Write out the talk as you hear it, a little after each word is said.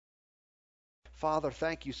Father,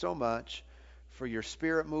 thank you so much for your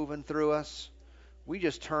Spirit moving through us. We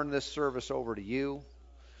just turn this service over to you.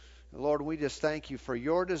 Lord, we just thank you for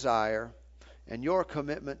your desire and your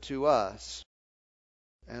commitment to us.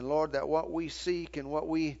 And Lord, that what we seek and what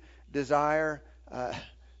we desire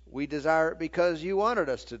it because you wanted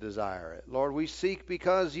us to desire it. Lord, we seek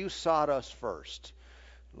because you sought us first.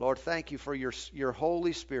 Lord, thank you for your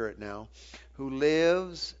Holy Spirit now, who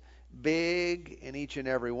lives big in each and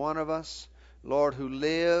every one of us. Lord, who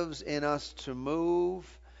lives in us to move,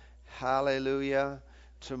 hallelujah,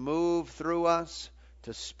 to move through us,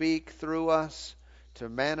 to speak through us, to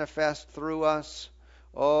manifest through us.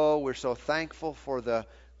 Oh, we're so thankful for the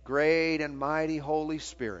great and mighty Holy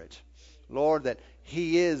Spirit. Lord, that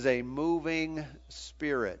He is a moving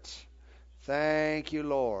Spirit. Thank you,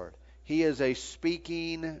 Lord. He is a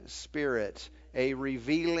speaking Spirit, a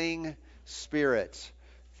revealing Spirit.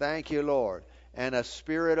 Thank you, Lord. And a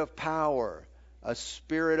Spirit of power, a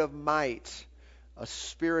Spirit of might, a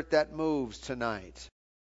Spirit that moves tonight.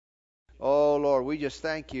 Oh, Lord, we just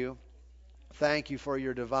thank you. Thank you for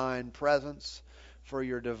your divine presence, for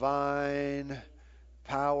your divine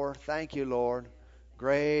power. Thank you, Lord.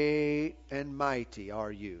 Great and mighty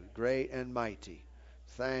are you. Great and mighty.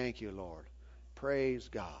 Thank you, Lord. Praise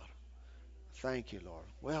God. Thank you, Lord.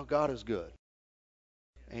 Well, God is good.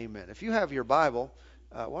 Amen. If you have your Bible,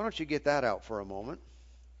 why don't you get that out for a moment?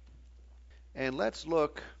 And let's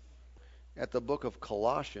look at the book of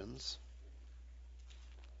Colossians.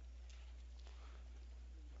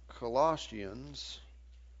 Colossians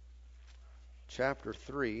chapter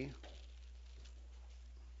 3.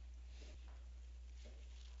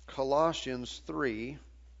 Colossians 3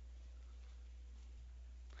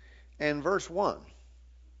 and verse 1.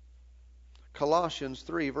 Colossians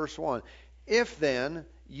 3 verse 1. If then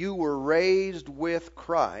you were raised with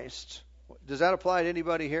Christ. Does that apply to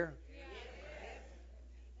anybody here? Yes.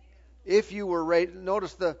 If you were raised,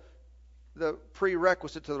 notice the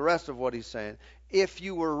prerequisite to the rest of what he's saying. If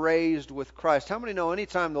you were raised with Christ. How many know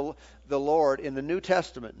anytime the Lord in the New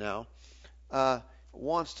Testament now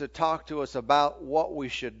wants to talk to us about what we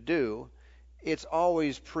should do, it's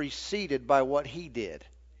always preceded by what He did.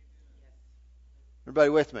 Everybody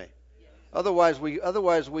with me? Otherwise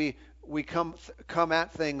we come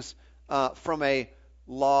at things from a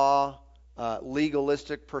law,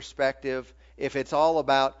 legalistic perspective. If it's all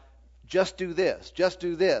about just do this,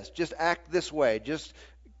 just act this way, just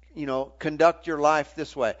conduct your life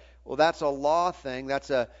this way. Well, that's a law thing.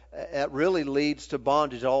 It really leads to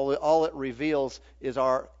bondage. All it reveals is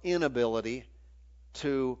our inability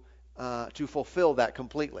to fulfill that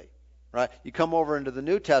completely. Right? You come over into the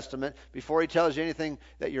New Testament, before He tells you anything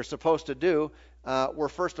that you're supposed to do, we're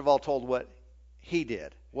first of all told what He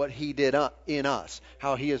did in us,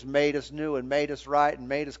 how He has made us new and made us right and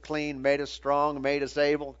made us clean, made us strong, made us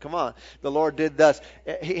able. Come on, the Lord did thus.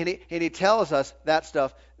 And He tells us that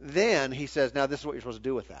stuff. Then He says, now this is what you're supposed to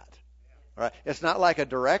do with that. All right? It's not like a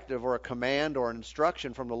directive or a command or an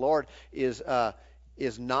instruction from the Lord is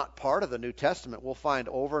not part of the New Testament. We'll find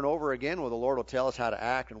over and over again where the Lord will tell us how to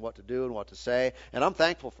act and what to do and what to say. And I'm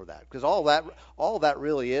thankful for that, because all that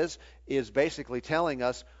really is basically telling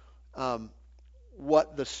us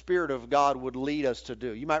what the Spirit of God would lead us to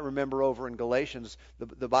do. You might remember over in Galatians,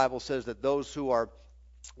 the Bible says that those who are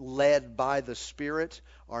led by the Spirit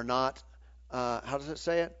are not, how does it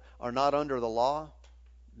say it? Are not under the law.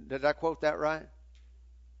 Did I quote that right?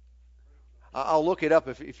 I'll look it up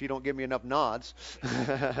if you don't give me enough nods.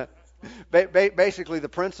 Basically, the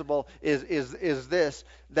principle is this,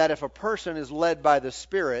 that if a person is led by the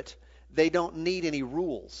Spirit, they don't need any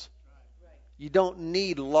rules. You don't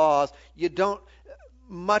need laws.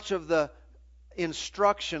 Much of the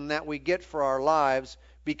instruction that we get for our lives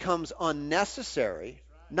becomes unnecessary,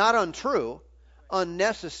 not untrue,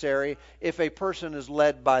 unnecessary if a person is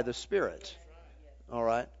led by the Spirit. All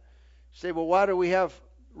right? You say, well, why do we have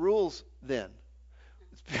rules then?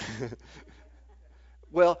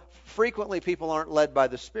 Well, frequently people aren't led by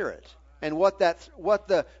the Spirit. And what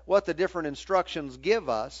the different instructions give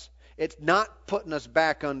us, it's not putting us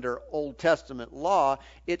back under Old Testament law.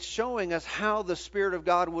 It's showing us how the Spirit of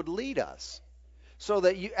God would lead us. So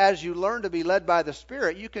that as you learn to be led by the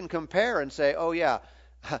Spirit, you can compare and say, oh yeah,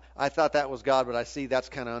 I thought that was God, but I see that's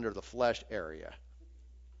kind of under the flesh area.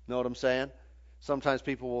 Know what I'm saying? Sometimes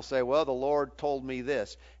people will say, well, the Lord told me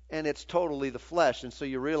this. And it's totally the flesh. And so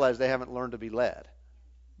you realize they haven't learned to be led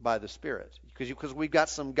by the Spirit. Because we've got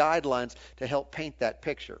some guidelines to help paint that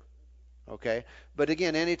picture. Okay? But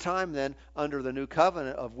again, anytime then, under the new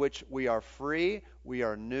covenant of which we are free, we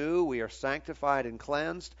are new, we are sanctified and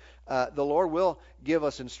cleansed, the Lord will give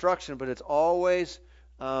us instruction, but it's always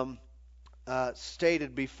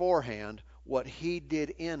stated beforehand what He did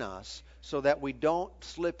in us so that we don't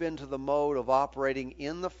slip into the mode of operating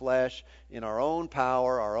in the flesh, in our own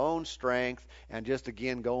power, our own strength, and just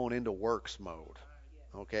again going into works mode.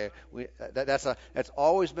 Okay, that's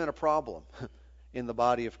always been a problem in the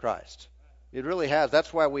body of Christ. It really has.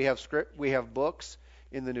 That's why we have books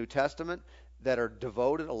in the New Testament that are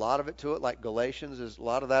devoted, a lot of it to it, like Galatians, a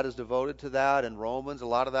lot of that is devoted to that, and Romans, a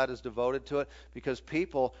lot of that is devoted to it, because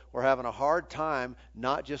people were having a hard time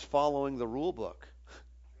not just following the rule book.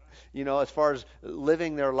 As far as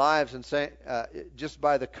living their lives and saying, just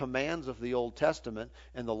by the commands of the Old Testament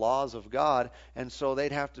and the laws of God, and so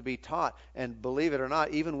they'd have to be taught. And believe it or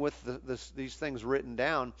not, even with these things written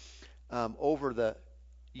down over the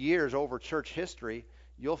years, over church history,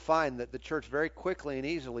 you'll find that the church very quickly and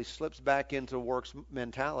easily slips back into works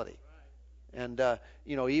mentality. And,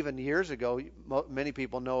 even years ago, many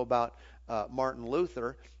people know about Martin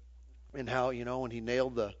Luther and how, when he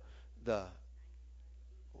nailed the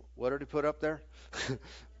what did he put up there?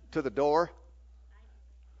 To the door.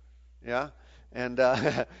 Yeah. And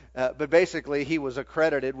but basically he was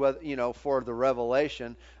accredited with, for the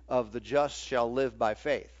revelation of the just shall live by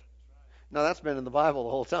faith. Now that's been in the Bible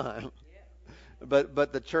the whole time.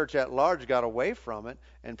 But the church at large got away from it,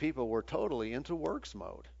 and people were totally into works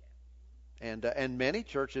mode. And many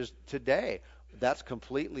churches today, that's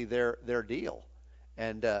completely their deal.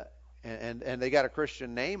 And they got a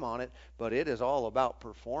Christian name on it, but it is all about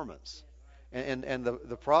performance. And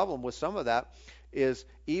the problem with some of that is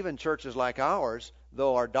even churches like ours,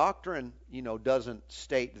 though our doctrine, doesn't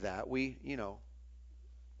state that. We're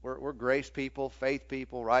grace people, faith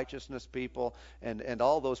people, righteousness people, and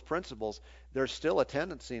all those principles. There's still a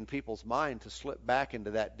tendency in people's mind to slip back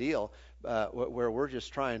into that deal where we're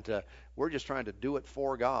just trying to do it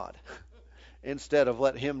for God instead of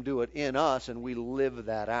let Him do it in us, and we live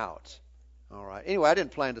that out. All right. Anyway, I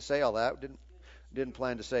didn't plan to say all that. Didn't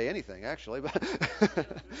plan to say anything actually, but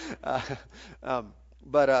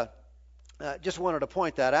just wanted to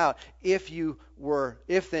point that out. If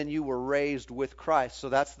then you were raised with Christ. So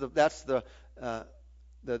that's the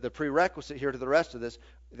prerequisite here to the rest of this,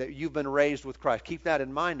 that you've been raised with Christ. Keep that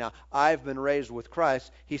in mind now. I've been raised with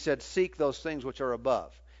Christ. He said, seek those things which are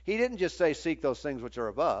above. He didn't just say seek those things which are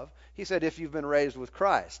above. He said if you've been raised with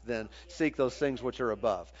Christ, then seek those things which are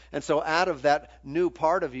above. And so out of that new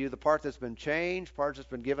part of you, the part that's been changed, part that's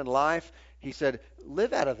been given life, he said,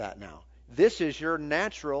 live out of that now. This is your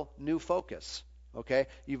natural new focus. Okay?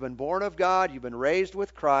 You've been born of God. You've been raised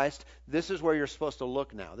with Christ. This is where you're supposed to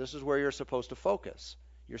look now. This is where you're supposed to focus.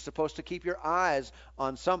 You're supposed to keep your eyes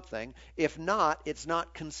on something. If not, it's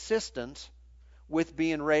not consistent with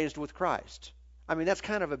being raised with Christ. I mean, that's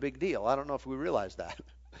kind of a big deal. I don't know if we realize that.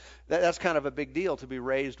 That's kind of a big deal to be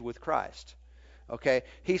raised with Christ. Okay?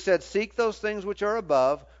 He said, seek those things which are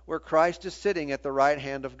above, where Christ is sitting at the right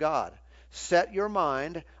hand of God. Set your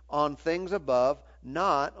mind on things above,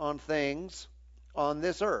 not on things on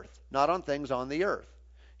this earth, not on things on the earth.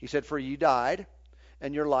 He said, for you died,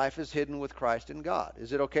 and your life is hidden with Christ in God.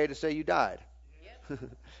 Is it okay to say you died? Yep.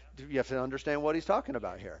 You have to understand what he's talking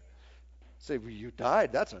about here. Say, well, you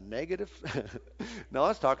died, that's a negative. No,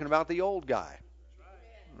 it's talking about the old guy.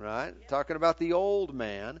 Right? Yep. Talking about the old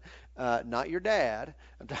man, not your dad.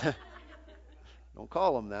 Don't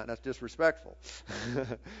call him that. That's disrespectful.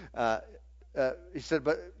 He said,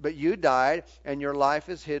 but you died, and your life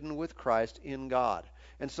is hidden with Christ in God.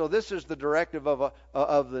 And so this is the directive of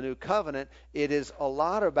the new covenant. It is a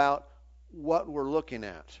lot about what we're looking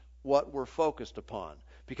at, what we're focused upon.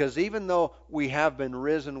 Because even though we have been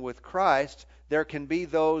risen with Christ, there can be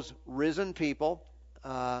those risen people,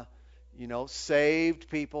 saved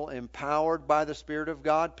people, empowered by the Spirit of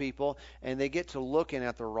God people, and they get to looking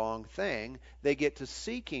at the wrong thing. They get to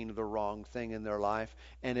seeking the wrong thing in their life,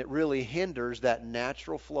 and it really hinders that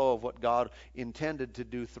natural flow of what God intended to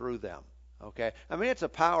do through them. Okay? I mean,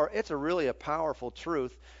 it's really a powerful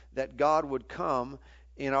truth that God would come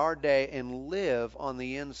in our day and live on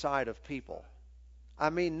the inside of people. I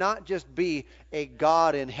mean, not just be a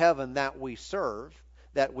God in heaven that we serve,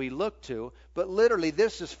 that we look to, but literally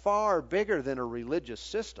this is far bigger than a religious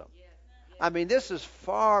system. I mean, this is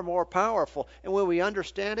far more powerful. And when we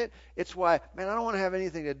understand it, it's why, man, I don't want to have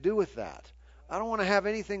anything to do with that. I don't want to have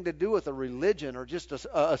anything to do with a religion or just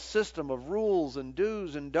a system of rules and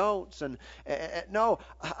do's and don'ts. And no,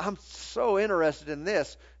 I'm so interested in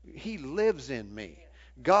this. He lives in me.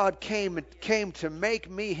 God came to make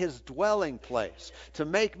me His dwelling place, to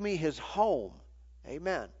make me His home.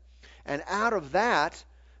 Amen. And out of that,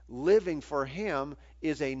 living for Him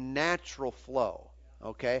is a natural flow.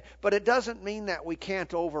 Okay? But it doesn't mean that we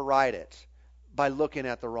can't override it by looking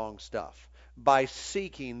at the wrong stuff. by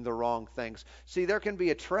seeking the wrong things. See, there can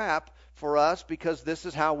be a trap for us because this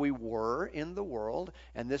is how we were in the world,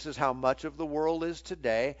 and this is how much of the world is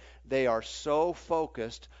today. They are so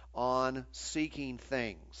focused on seeking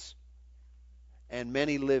things. And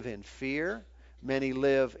many live in fear. Many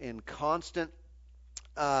live in constant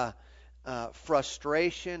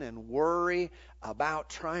frustration and worry about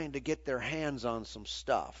trying to get their hands on some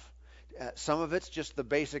stuff. Some of it's just the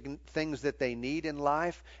basic things that they need in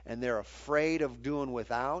life, and they're afraid of doing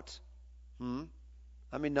without.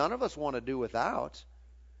 I mean, none of us want to do without,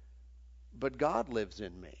 but God lives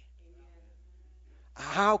in me.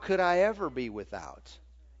 How could I ever be without?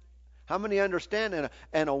 How many understand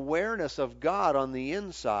an awareness of God on the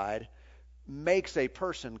inside makes a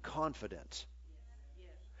person confident?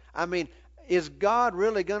 I mean, is God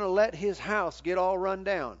really going to let his house get all run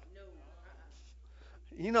down?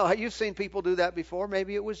 You know, you've seen people do that before.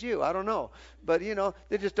 Maybe it was you. I don't know. But, you know,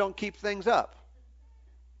 they just don't keep things up.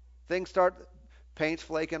 Things start, paint's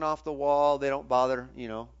flaking off the wall. They don't bother,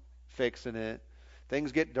 fixing it.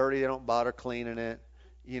 Things get dirty. They don't bother cleaning it.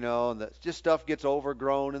 And just stuff gets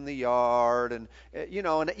overgrown in the yard. And,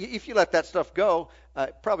 and if you let that stuff go,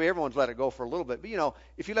 probably everyone's let it go for a little bit. But,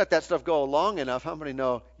 if you let that stuff go long enough, how many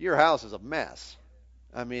know your house is a mess?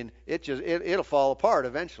 I mean, it'll fall apart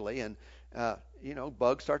eventually. And,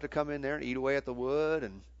 bugs start to come in there and eat away at the wood.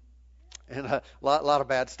 And a lot of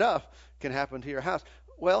bad stuff can happen to your house.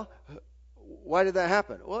 Well, why did that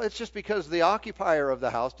happen? Well, it's just because the occupier of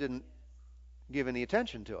the house didn't give any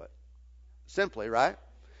attention to it. Simply, right?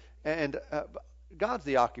 And God's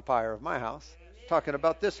the occupier of my house. Talking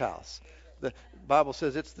about this house. The Bible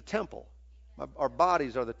says it's the temple. Our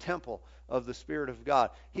bodies are the temple of the Spirit of God.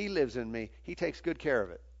 He lives in me. He takes good care of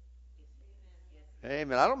it.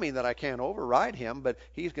 Amen. I don't mean that I can't override him, but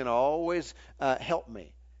he's going to always help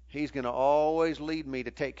me. He's going to always lead me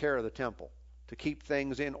to take care of the temple, to keep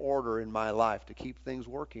things in order in my life, to keep things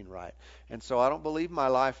working right. And so I don't believe my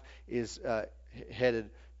life is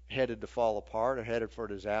headed to fall apart or headed for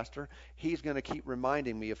disaster. He's going to keep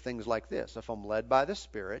reminding me of things like this. If I'm led by the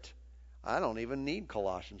Spirit, I don't even need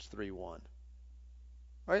Colossians 3:1. All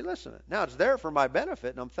right, listen. Now, it's there for my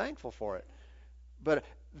benefit, and I'm thankful for it. But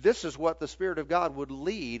this is what the Spirit of God would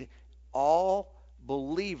lead all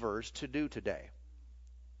believers to do today.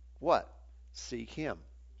 What? Seek Him.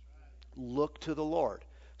 Look to the Lord.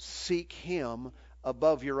 Seek Him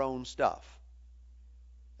above your own stuff.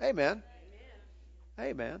 Amen.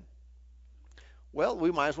 Amen. Well,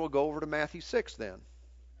 we might as well go over to Matthew 6 then.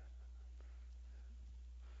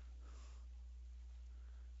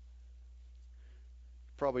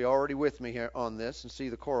 Probably already with me here on this and see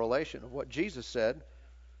the correlation of what Jesus said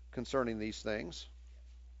concerning these things.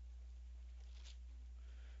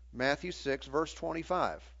 Matthew 6, verse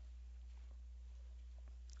 25.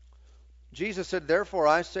 Jesus said, "Therefore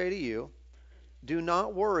I say to you, do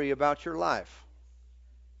not worry about your life."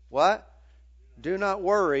 What? Do not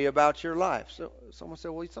worry about your life. So someone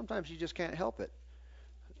said, well, sometimes you just can't help it.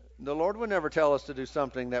 The Lord would never tell us to do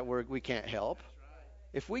something that we can't help.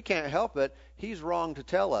 If we can't help it, He's wrong to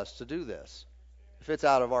tell us to do this. If it's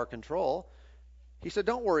out of our control. He said,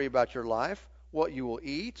 don't worry about your life, what you will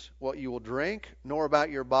eat, what you will drink, nor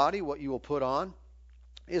about your body, what you will put on.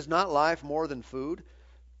 Is not life more than food,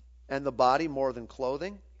 and the body more than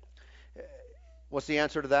clothing? What's the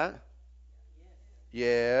answer to that?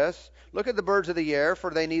 Yes. Look at the birds of the air,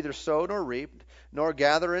 for they neither sow nor reap, nor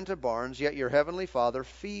gather into barns, yet your heavenly Father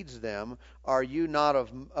feeds them. Are you not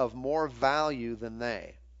of more value than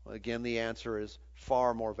they? Well, again, the answer is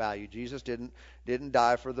far more value. Jesus didn't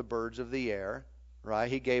die for the birds of the air, right?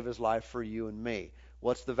 He gave His life for you and me.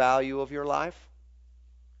 What's the value of your life?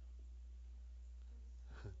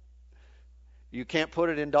 You can't put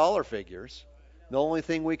it in dollar figures. The only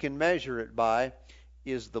thing we can measure it by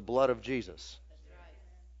is the blood of Jesus.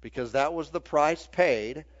 Because that was the price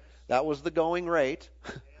paid. That was the going rate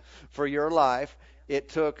for your life. It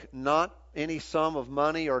took not any sum of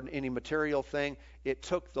money or any material thing. It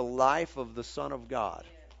took the life of the Son of God.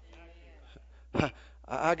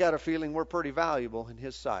 I got a feeling we're pretty valuable in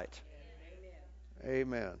His sight.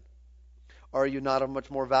 Amen. Are you not of much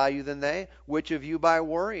more value than they? Which of you by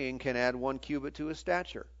worrying can add 1 cubit to his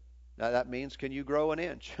stature? Now that means, can you grow an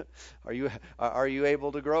inch? Are you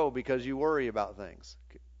able to grow because you worry about things?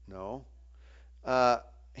 No.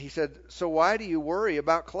 He said, so why do you worry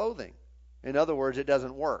about clothing? In other words, it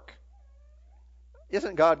doesn't work.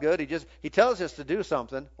 Isn't God good? He tells us to do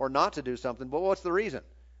something or not to do something, but what's the reason?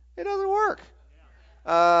 It doesn't work.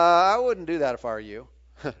 I wouldn't do that if I were you.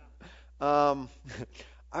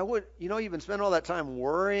 I would, you've been spending all that time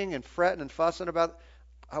worrying and fretting and fussing about,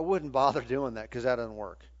 I wouldn't bother doing that because that doesn't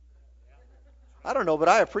work. I don't know, but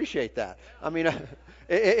I appreciate that. I mean,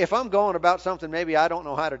 if I'm going about something maybe I don't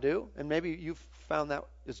know how to do, and maybe you've found that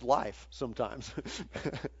is life sometimes.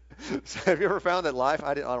 So have you ever found that life,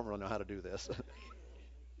 I don't really know how to do this.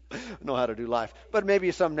 I know how to do life. But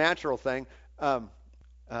maybe some natural thing,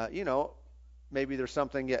 you know, maybe there's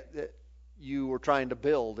something that you were trying to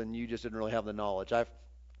build and you just didn't really have the knowledge. I've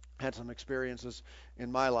had some experiences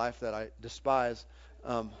in my life that I despise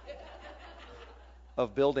of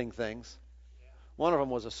building things. One of them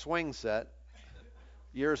was a swing set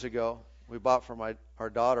years ago. We bought for our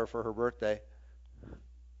daughter for her birthday.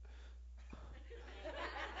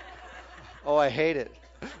 Oh, I hate it.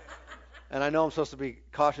 And I know I'm supposed to be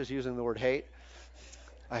cautious using the word hate.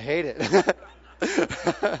 I hate it.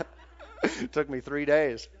 It took me 3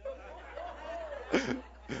 days.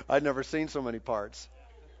 I'd never seen so many parts.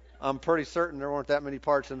 I'm pretty certain there weren't that many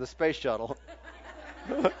parts in the space shuttle.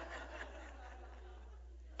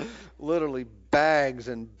 Literally bags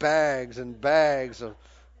and bags and bags of,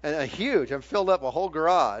 and a huge, I've filled up a whole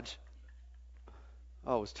garage.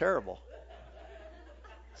 Oh, it was terrible.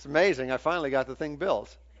 It's amazing. I finally got the thing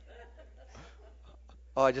built.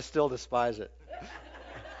 Oh, I just still despise it.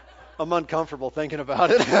 I'm uncomfortable thinking about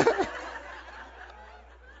it.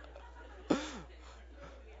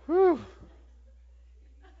 Whew.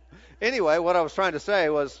 Anyway, what I was trying to say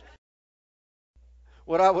was,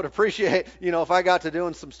 what I would appreciate, if I got to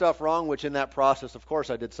doing some stuff wrong, which in that process, of course,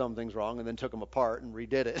 I did some things wrong and then took them apart and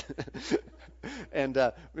redid it. And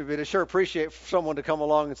we'd sure appreciate someone to come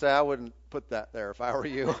along and say, I wouldn't put that there if I were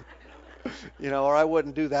you. Or I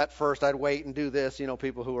wouldn't do that first. I'd wait and do this.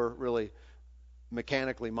 People who are really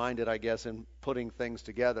mechanically minded, I guess, in putting things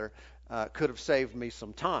together could have saved me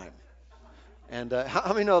some time. And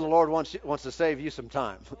how many know the Lord wants to save you some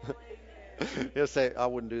time? He'll say, I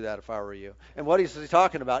wouldn't do that if I were you. And what is he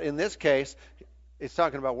talking about? In this case, it's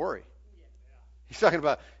talking about worry. He's talking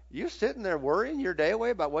about you sitting there worrying your day away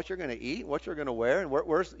about what you're going to eat, what you're going to wear, and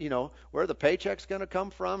where the paycheck's going to come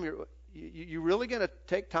from. You really going to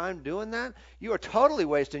take time doing that? You are totally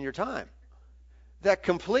wasting your time. That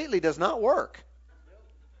completely does not work.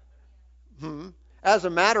 As a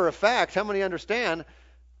matter of fact, how many understand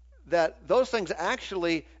that those things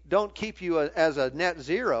actually don't keep you as a net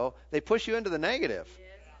zero? They push you into the negative.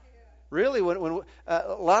 Really, when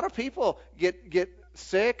a lot of people get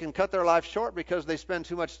sick and cut their life short because they spent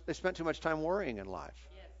too much time worrying in life.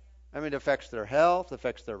 I mean, it affects their health,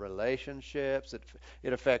 affects their relationships.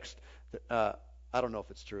 It affects. I don't know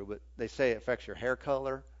if it's true, but they say it affects your hair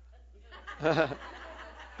color. I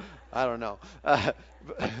don't know.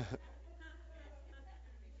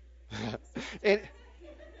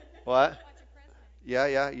 What?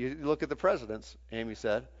 Yeah. You look at the presidents, Amy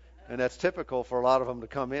said, and that's typical for a lot of them to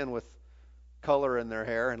come in with color in their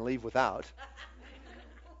hair and leave without.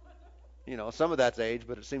 Some of that's age,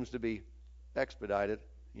 but it seems to be expedited.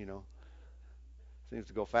 Seems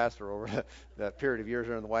to go faster over that period of years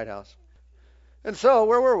there in the White House. And so,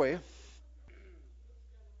 where were we?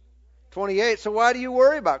 28. So why do you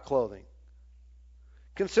worry about clothing?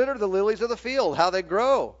 Consider the lilies of the field, how they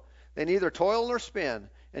grow. They neither toil nor spin.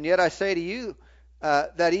 And yet I say to you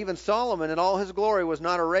that even Solomon in all his glory was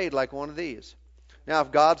not arrayed like one of these. Now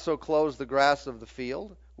if God so clothes the grass of the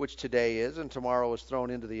field, which today is and tomorrow is thrown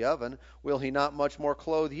into the oven, will he not much more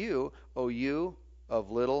clothe you, O you of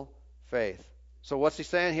little faith? So what's he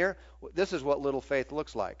saying here? This is what little faith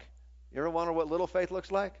looks like. You ever wonder what little faith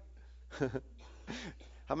looks like?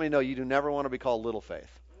 How many know you do never want to be called little faith?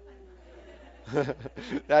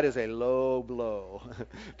 That is a low blow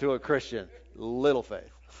to a Christian. Little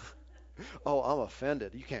faith. Oh, I'm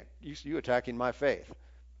offended. You attacking my faith.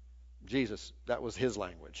 Jesus, that was his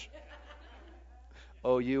language.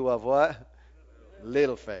 Oh, you of what?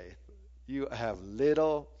 Little faith. You have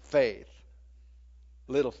little faith.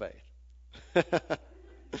 Little faith.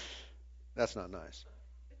 That's not nice.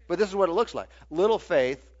 But this is what it looks like. Little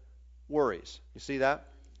faith worries. You see that?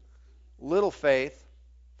 Little faith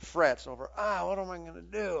frets over, what am I going to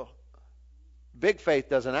do? Big faith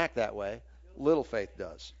doesn't act that way. Little faith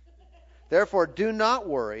does. Therefore, do not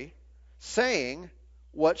worry, saying,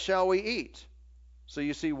 what shall we eat? So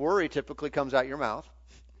you see, worry typically comes out your mouth.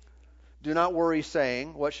 Do not worry,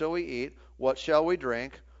 saying, what shall we eat? What shall we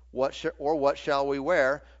drink? What shall we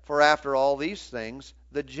wear? For after all these things,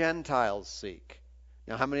 the Gentiles seek.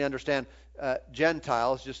 Now, how many understand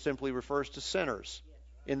Gentiles just simply refers to sinners?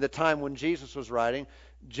 In the time when Jesus was writing,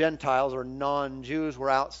 Gentiles or non-Jews were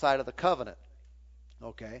outside of the covenant.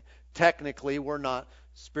 Okay? Technically, we're not,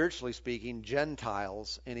 spiritually speaking,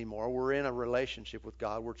 Gentiles anymore. We're in a relationship with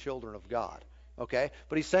God. We're children of God. Okay?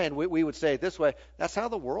 But he's saying, we would say it this way, that's how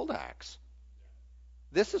the world acts.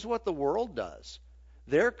 This is what the world does.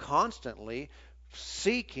 They're constantly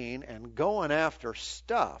seeking and going after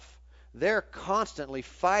stuff. They're constantly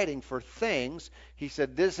fighting for things. He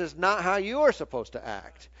said, this is not how you are supposed to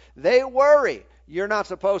act. They worry. You're not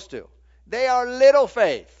supposed to. They are little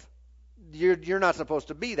faith. You're not supposed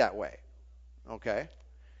to be that way. Okay?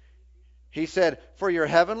 He said, for your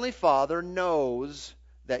heavenly Father knows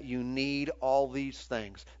that you need all these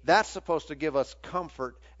things. That's supposed to give us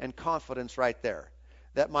comfort and confidence right there.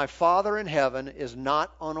 That my Father in heaven is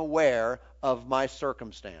not unaware of my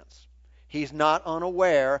circumstance. He's not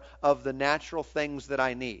unaware of the natural things that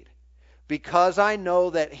I need. Because I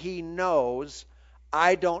know that He knows,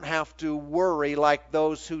 I don't have to worry like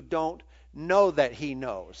those who don't know that He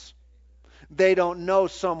knows. They don't know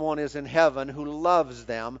someone is in heaven who loves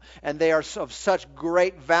them, and they are of such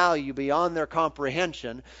great value beyond their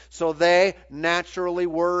comprehension, so they naturally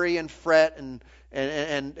worry and fret and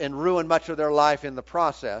ruin much of their life in the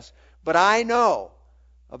process. But I know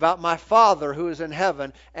about my Father who is in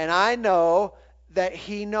heaven, and I know that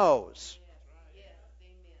He knows.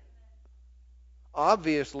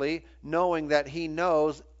 Obviously, knowing that He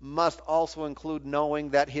knows must also include knowing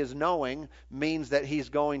that His knowing means that He's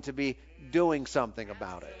going to be doing something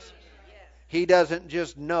about it. He doesn't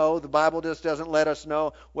just know. The Bible just doesn't let us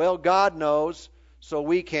know, well, God knows, so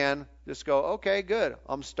we can just go, okay, good.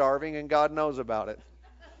 I'm starving and God knows about it.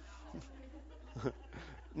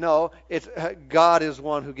 No, it's God is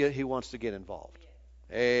one He wants to get involved.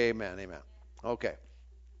 Amen, amen. Okay.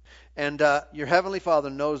 And your heavenly Father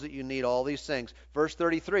knows that you need all these things. Verse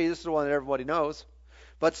 33, this is the one that everybody knows.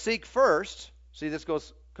 But seek first, see this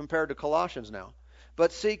goes compared to Colossians now.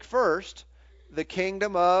 But seek first the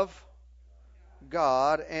kingdom of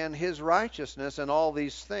God and His righteousness, and all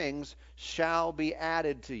these things shall be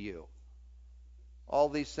added to you. All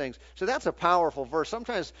these things. So that's a powerful verse.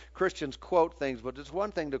 Sometimes Christians quote things, but it's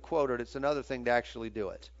one thing to quote it, it's another thing to actually do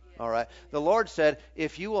it. All right. The Lord said,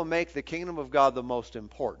 if you will make the kingdom of God the most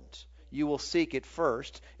important, you will seek it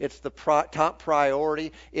first. It's the top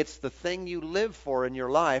priority. It's the thing you live for in your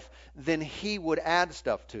life. Then He would add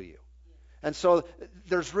stuff to you. And so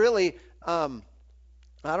there's really, a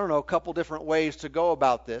couple different ways to go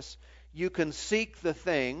about this. You can seek the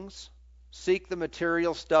things, seek the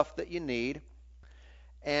material stuff that you need.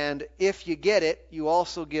 And if you get it, you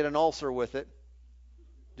also get an ulcer with it.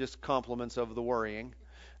 Just compliments of the worrying.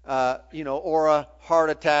 Or a heart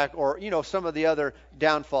attack, or, some of the other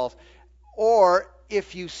downfalls. Or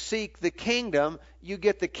if you seek the kingdom, you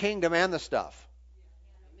get the kingdom and the stuff.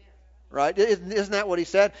 Right? Isn't that what He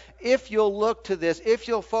said? If you'll look to this, if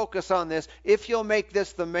you'll focus on this, if you'll make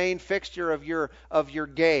this the main fixture of your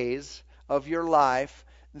gaze, of your life,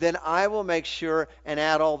 then I will make sure and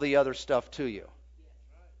add all the other stuff to you.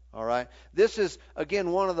 All right? This is,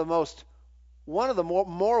 again, one of the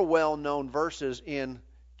more well-known verses in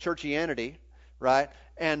churchianity, right?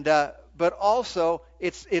 And but also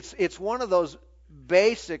it's one of those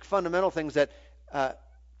basic fundamental things that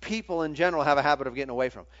people in general have a habit of getting away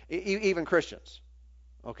from, even Christians.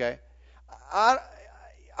 Okay,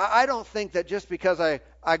 I don't think that just because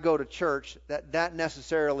I go to church that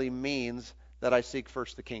necessarily means that I seek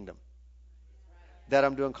first the kingdom, that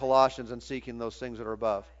I'm doing Colossians and seeking those things that are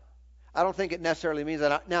above. I don't think it necessarily means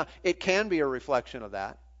that. Now, it can be a reflection of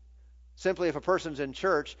that. Simply, if a person's in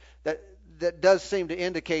church, that does seem to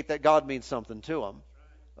indicate that God means something to them.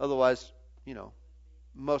 Otherwise,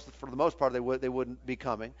 for the most part, they wouldn't be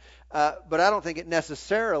coming. But I don't think it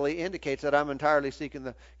necessarily indicates that I'm entirely seeking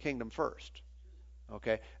the kingdom first.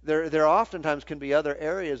 Okay, there oftentimes can be other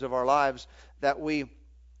areas of our lives that really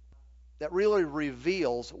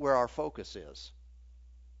reveals where our focus is.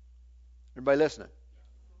 Everybody listening?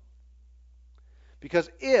 Because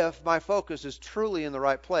if my focus is truly in the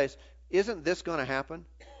right place, isn't this going to happen?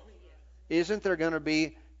 Isn't there going to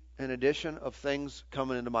be an addition of things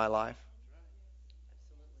coming into my life?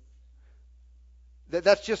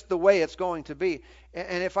 That's just the way it's going to be.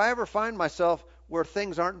 And if I ever find myself where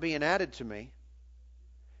things aren't being added to me,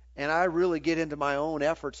 and I really get into my own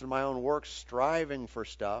efforts and my own work striving for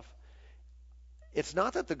stuff, it's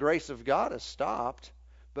not that the grace of God has stopped,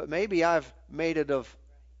 but maybe I've made it of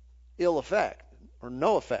ill effect or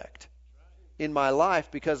no effect in my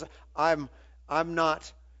life because I'm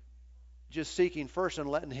not just seeking first and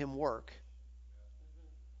letting Him work.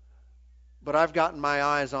 But I've gotten my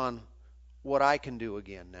eyes on what I can do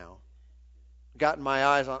again now. Gotten my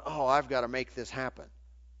eyes on, I've got to make this happen.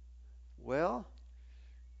 Well,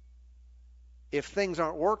 if things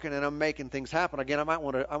aren't working and I'm making things happen again, I might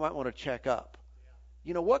want to check up.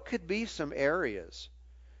 What could be some areas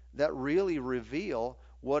that really reveal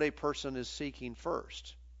what a person is seeking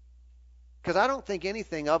first? Because I don't think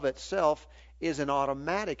anything of itself is an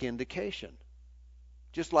automatic indication.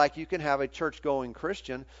 Just like you can have a church-going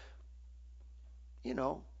Christian,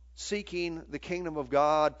 seeking the kingdom of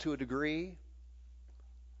God to a degree,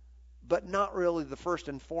 but not really the first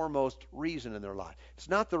and foremost reason in their life. It's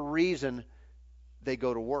not the reason they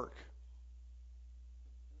go to work.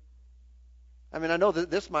 I mean, I know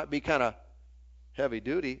that this might be kind of heavy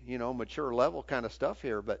duty, mature level kind of stuff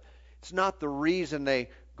here, but it's not the reason they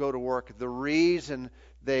go to work, the reason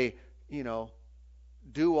they,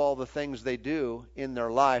 do all the things they do in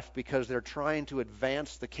their life, because they're trying to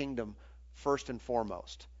advance the kingdom first and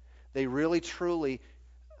foremost. They really, truly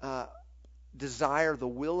desire the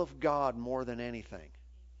will of God more than anything.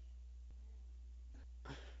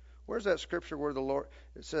 Where's that scripture where the Lord,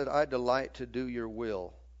 it said, I delight to do your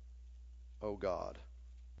will, O God?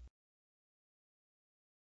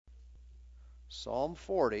 Psalm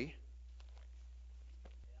 40.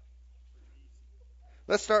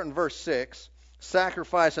 Let's start in verse 6.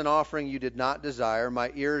 Sacrifice and offering you did not desire.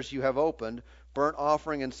 My ears you have opened. Burnt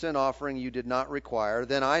offering and sin offering you did not require.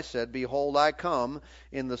 Then I said, Behold, I come.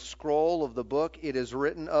 In the scroll of the book it is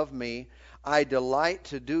written of me. I delight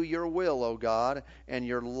to do your will, O God, and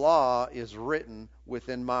your law is written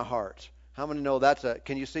within my heart. How many know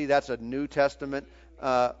can you see that's a New Testament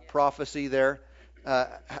prophecy there?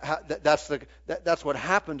 That's what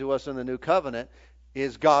happened to us in the New Covenant,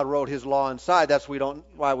 is God wrote His law inside. That's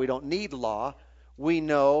why we don't need law. We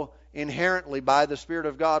know inherently by the Spirit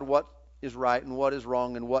of God what is right and what is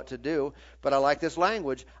wrong and what to do. But I like this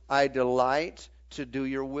language. I delight to do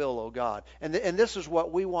your will, O God. And this is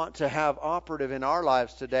what we want to have operative in our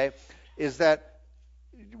lives today, is that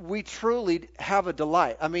we truly have a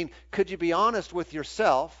delight. I mean, could you be honest with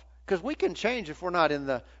yourself? Because we can change if we're not in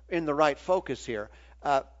the right focus here.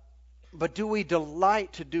 But do we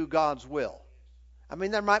delight to do God's will? I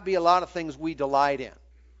mean, there might be a lot of things we delight in.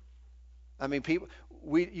 I mean,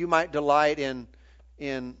 you might delight in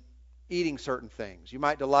eating certain things. You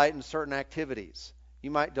might delight in certain activities. You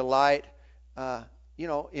might delight,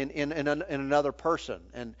 in another person.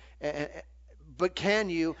 But can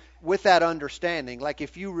you, with that understanding, like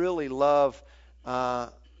if you really love,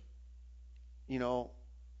 you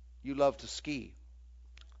love to ski.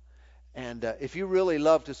 And if you really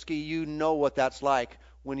love to ski, you know what that's like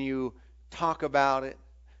when you talk about it,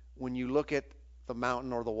 when you look at the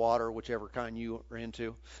mountain or the water, whichever kind you are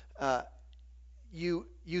into. You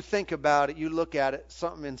think about it, you look at it,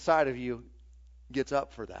 something inside of you gets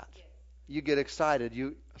up for that. You get excited.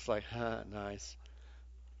 It's like, nice.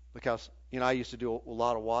 Because, I used to do a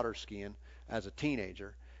lot of water skiing as a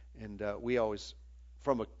teenager. And we always,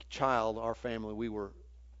 from a child, our family, we were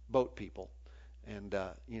boat people. And,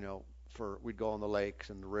 we'd go on the lakes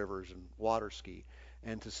and the rivers and water ski.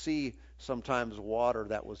 And to see sometimes water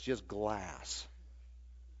that was just glass.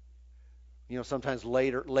 Sometimes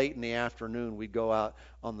late in the afternoon, we'd go out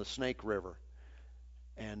on the Snake River,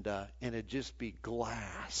 and it'd just be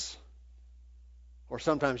glass. Or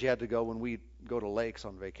sometimes you had to go, when we go to lakes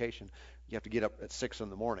on vacation, you have to get up at 6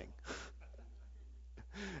 a.m.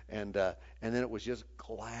 and then it was just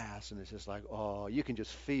glass, and it's just like, oh, you can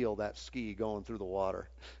just feel that ski going through the water,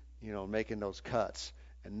 making those cuts,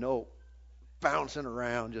 and no bouncing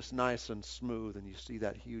around, just nice and smooth, and you see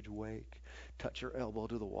that huge wake, touch your elbow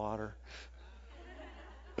to the water.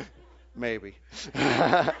 Maybe.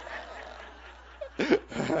 And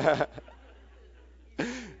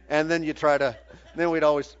then we'd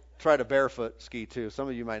always try to barefoot ski too. Some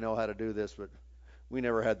of you might know how to do this, but we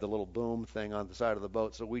never had the little boom thing on the side of the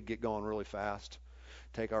boat, so we'd get going really fast,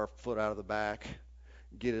 take our foot out of the back,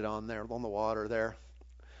 get it on there, on the water there,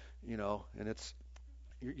 and it's,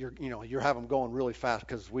 you're having them going really fast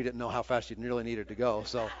because we didn't know how fast you really needed to go.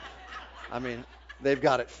 So, I mean, they've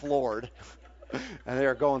got it floored. And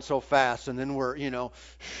they're going so fast, and then we're,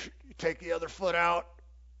 take the other foot out,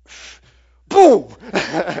 boom!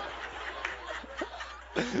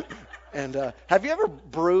 And have you ever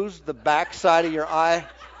bruised the backside of your eye?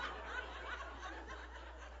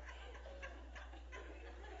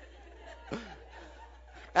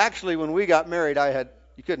 Actually, when we got married,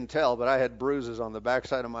 you couldn't tell, but I had bruises on the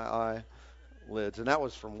backside of my eyelids, and that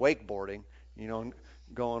was from wakeboarding,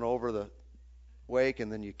 going over the wake,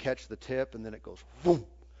 and then you catch the tip, and then it goes boom,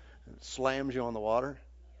 and it slams you on the water.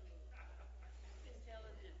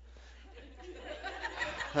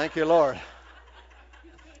 Thank you, Lord.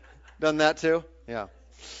 Done that too? Yeah.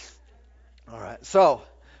 All right. So,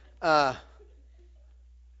 how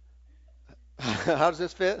does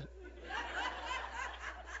this fit?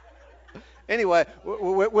 Anyway,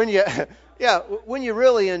 when you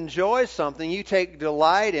really enjoy something, you take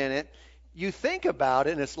delight in it. you think about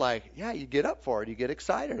it, and it's like, yeah, you get up for it. You get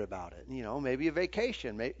excited about it. Maybe a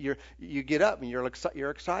vacation. Maybe you get up and you're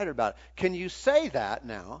excited about it. Can you say that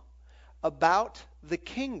now about the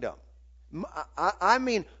kingdom? I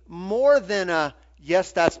mean, more than a,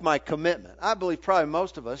 yes, that's my commitment. I believe probably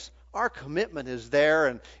most of us, our commitment is there,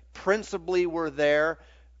 and principally we're there.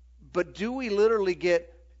 But do we literally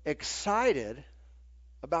get excited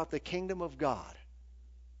about the kingdom of God?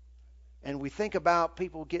 And we think about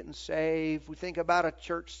people getting saved. We think about a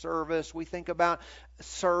church service. We think about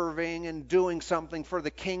serving and doing something for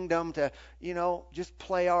the kingdom to, just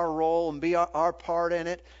play our role and be our part in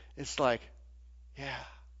it. It's like, yeah,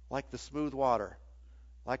 like the smooth water,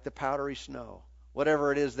 like the powdery snow,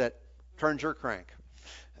 whatever it is that turns your crank.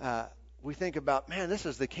 We think about, man, this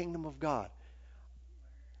is the kingdom of God,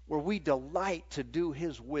 where we delight to do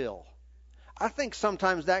His will. I think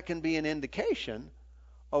sometimes that can be an indication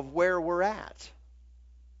of where we're at,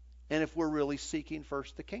 and if we're really seeking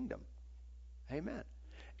first the kingdom. Amen.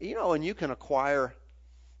 And you can acquire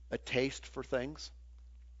a taste for things.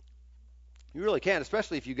 You really can,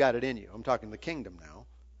 especially if you got it in you. I'm talking the kingdom now.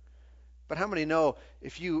 But how many know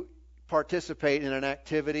if you participate in an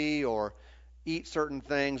activity or eat certain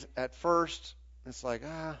things, at first it's like,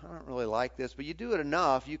 I don't really like this. But you do it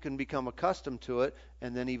enough, you can become accustomed to it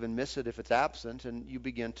and then even miss it if it's absent, and you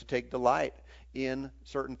begin to take delight in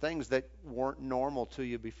certain things that weren't normal to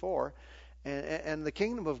you before. And the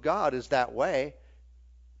kingdom of God is that way.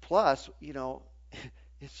 Plus,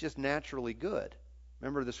 it's just naturally good.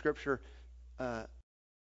 Remember the scripture,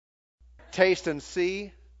 taste and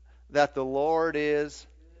see that the Lord is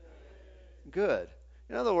good.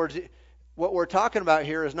 In other words, what we're talking about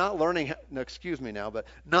here is not learning,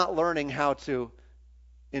 not learning how to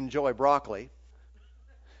enjoy broccoli.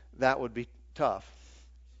 That would be tough.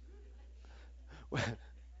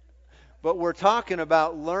 But we're talking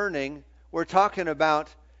about learning, we're talking about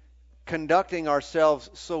conducting ourselves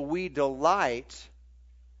so we delight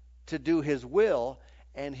to do His will,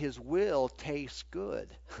 and His will tastes good.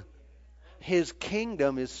 His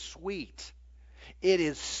kingdom is sweet. It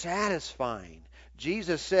is satisfying.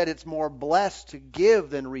 Jesus said it's more blessed to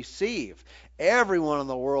give than receive. Everyone in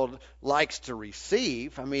the world likes to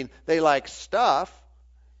receive. I mean, they like stuff.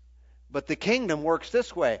 But the kingdom works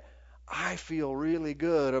this way. I feel really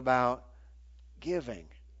good about giving.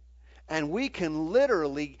 And we can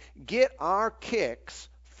literally get our kicks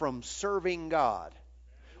from serving God.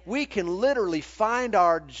 We can literally find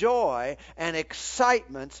our joy and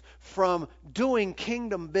excitement from doing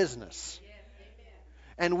kingdom business.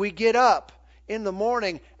 And we get up in the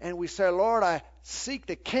morning and we say, Lord, I seek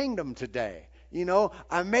the kingdom today.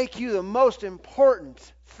 I make you the most important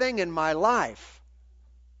thing in my life.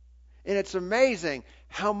 And it's amazing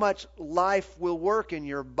how much life will work in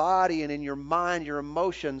your body and in your mind, your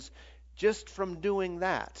emotions, just from doing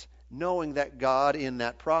that. Knowing that God in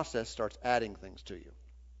that process starts adding things to you.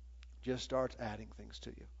 Just starts adding things to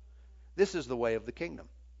you. This is the way of the kingdom.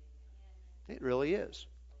 It really is.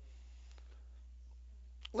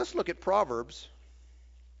 Let's look at Proverbs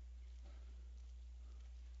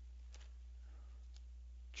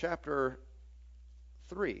chapter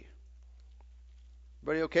 3.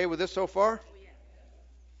 Everybody okay with this so far?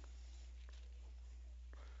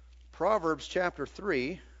 Proverbs chapter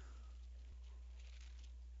 3.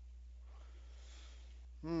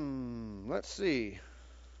 Let's see.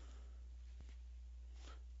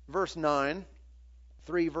 Verse 9.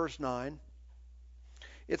 3 verse 9.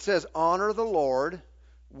 It says, honor the Lord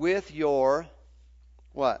with your,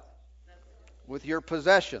 what? With your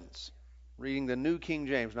possessions. Reading the New King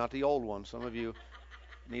James, not the old one. Some of you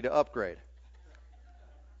need to upgrade.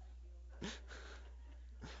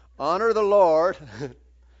 Honor the Lord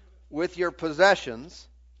with your possessions.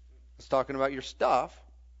 It's talking about your stuff.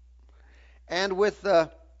 And with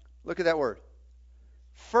look at that word,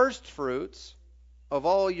 first fruits of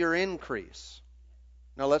all your increase.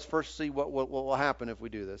 Now let's first see what will happen if we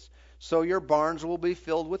do this. So your barns will be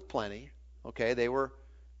filled with plenty. Okay, they were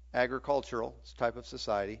agricultural type of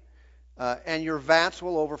society. And your vats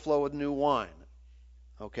will overflow with new wine.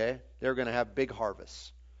 Okay, they're going to have big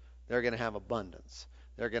harvests. They're going to have abundance.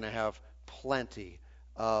 They're going to have plenty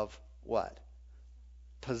of what?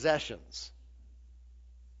 Possessions.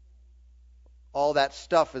 All that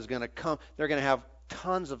stuff is going to come. They're going to have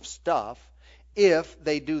tons of stuff if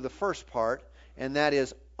they do the first part, and that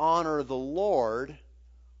is honor the Lord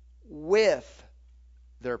with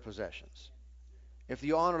their possessions. If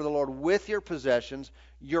you honor the Lord with your possessions,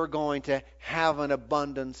 you're going to have an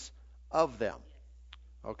abundance of them.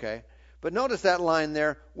 Okay? But notice that line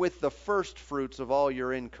there, with the first fruits of all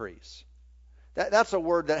your increase. That's a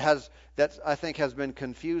word that I think has been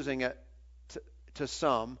confusing to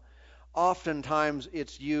some. Oftentimes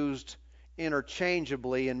it's used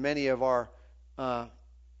interchangeably in many of our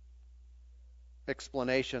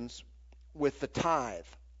explanations with the tithe.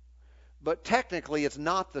 But technically it's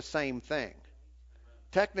not the same thing.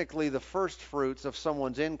 Technically the first fruits of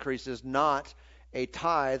someone's increase is not a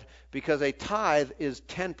tithe, because a tithe is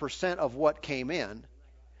 10% of what came in.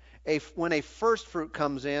 When a first fruit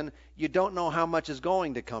comes in, you don't know how much is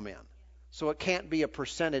going to come in. So it can't be a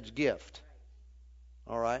percentage gift.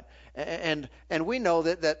 All right? And we know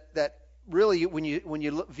that really when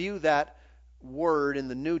you view that word in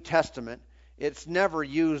the New Testament, it's never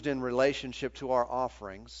used in relationship to our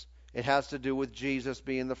offerings. It has to do with Jesus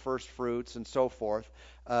being the first fruits and so forth.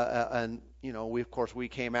 And, we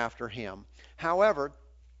came after him. However,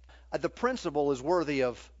 the principle is worthy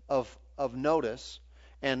of notice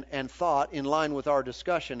and thought in line with our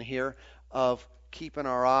discussion here of keeping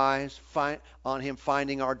our eyes on him,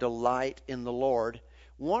 finding our delight in the Lord.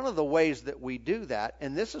 One of the ways that we do that,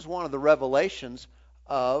 and this is one of the revelations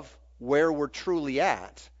of where we're truly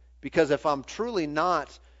at, because if I'm truly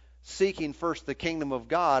not seeking first the kingdom of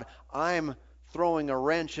God, I'm throwing a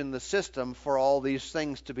wrench in the system for all these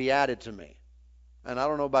things to be added to me. And I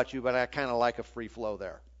don't know about you, but I kind of like a free flow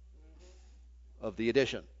there of the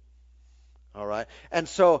addition. All right? And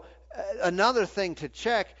so another thing to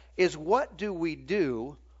check is, what do we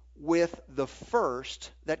do with the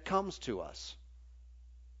first that comes to us?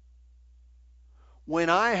 When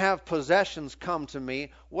I have possessions come to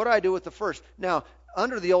me, what do I do with the first? Now,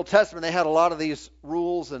 under the Old Testament, they had a lot of these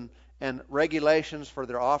rules and regulations for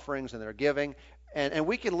their offerings and their giving. And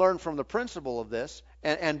we can learn from the principle of this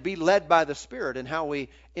and be led by the Spirit in how we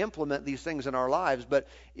implement these things in our lives. But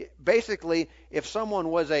basically, if someone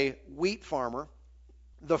was a wheat farmer,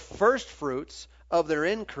 the first fruits of their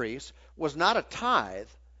increase was not a tithe.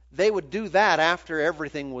 They would do that after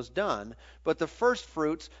everything was done. But the first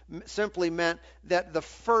fruits simply meant that the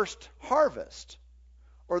first harvest,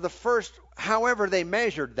 or the first, however they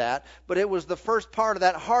measured that, but it was the first part of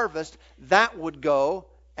that harvest that would go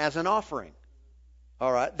as an offering.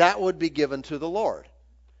 All right, that would be given to the Lord.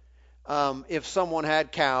 If someone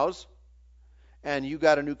had cows, and you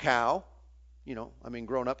got a new cow,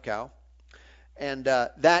 grown-up cow, and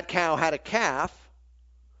that cow had a calf,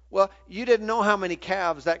 well, you didn't know how many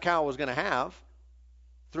calves that cow was going to have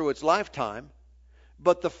through its lifetime,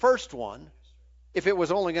 but the first one, if it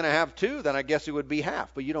was only going to have 2, then I guess it would be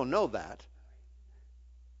half, but you don't know that.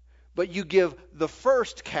 But you give the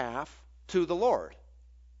first calf to the Lord.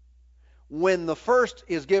 When the first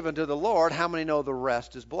is given to the Lord, how many know the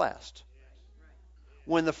rest is blessed?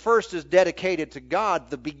 When the first is dedicated to God,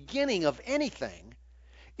 the beginning of anything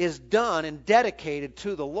is done and dedicated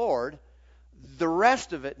to the Lord. The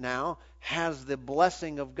rest of it now has the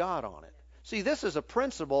blessing of God on it. See, this is a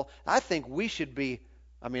principle I think we should be,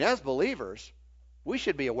 as believers, we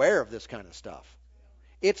should be aware of this kind of stuff.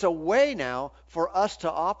 It's a way now for us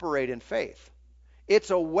to operate in faith.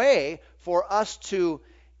 It's a way for us to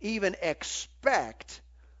even expect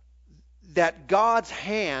that God's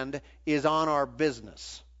hand is on our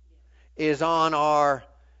business, is on our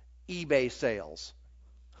eBay sales,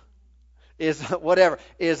 is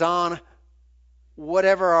on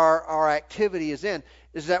whatever our activity is in,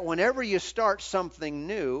 is that whenever you start something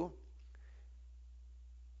new,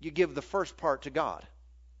 you give the first part to God.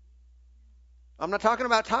 I'm not talking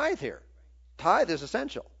about tithe here. Tithe is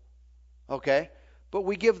essential. Okay? But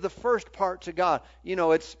we give the first part to God.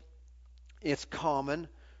 It's common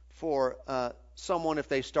for someone, if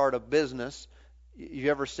they start a business, you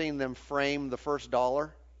ever seen them frame the first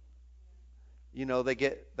dollar? They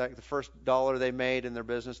get like the first dollar they made in their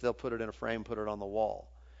business, they'll put it in a frame, put it on the wall.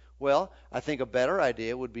 Well, I think a better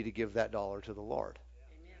idea would be to give that dollar to the Lord.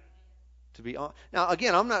 Amen. Now,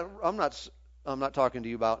 again, I'm not talking to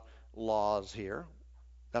you about laws here.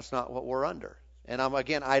 That's not what we're under. And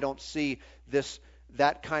I don't see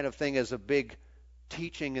that kind of thing as a big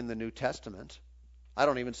teaching in the New Testament. I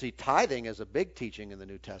don't even see tithing as a big teaching in the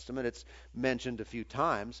New Testament. It's mentioned a few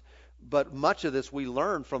times. But much of this we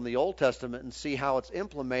learn from the Old Testament and see how it's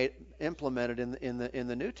implemented in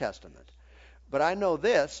the New Testament. But I know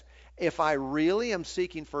this, if I really am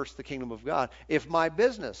seeking first the kingdom of God, if my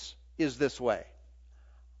business is this way,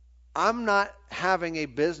 I'm not having a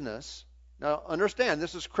business. Now understand,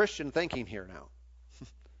 this is Christian thinking here now.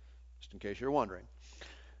 Just in case you're wondering.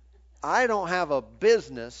 I don't have a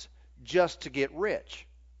business just to get rich.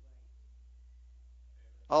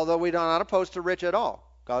 Although we're not opposed to rich at all.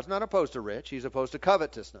 God's not opposed to rich. He's opposed to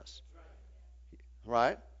covetousness.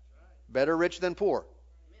 Right? Better rich than poor.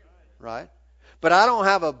 Right? But I don't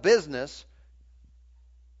have a business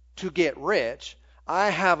to get rich. I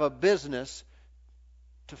have a business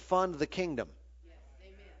to fund the kingdom.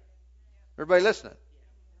 Everybody listening?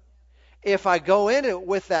 If I go in it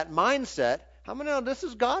with that mindset, how many know this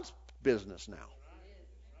is God's business now?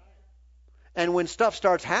 And when stuff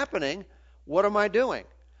starts happening, what am I doing?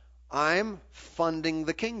 I'm funding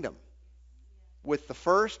the kingdom with the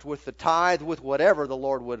first, with the tithe, with whatever the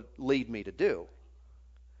Lord would lead me to do.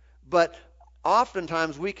 But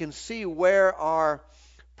oftentimes we can see where our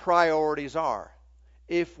priorities are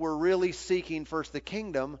if we're really seeking first the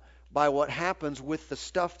kingdom by what happens with the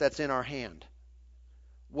stuff that's in our hand,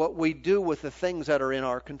 what we do with the things that are in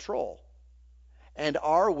our control. And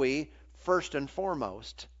are we, first and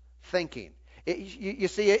foremost, thinking? You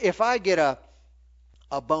see, if I get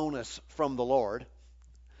a bonus from the Lord,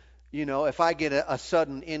 if I get a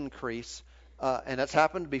sudden increase, and that's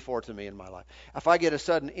happened before to me in my life. If I get a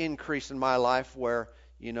sudden increase in my life where,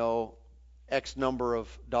 X number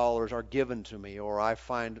of dollars are given to me, or I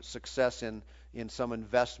find success in some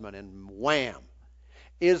investment, and wham,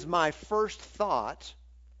 is my first thought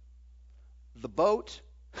the boat,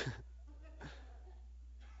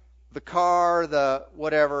 the car, the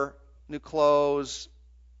whatever, new clothes?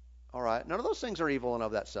 All right, none of those things are evil in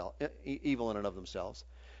and of themselves.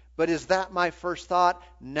 But is that my first thought?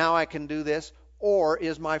 Now I can do this. Or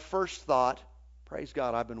is my first thought, praise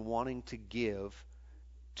God, I've been wanting to give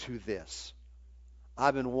to this.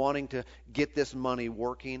 I've been wanting to get this money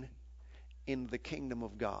working in the kingdom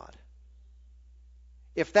of God.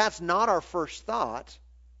 If that's not our first thought,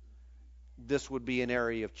 this would be an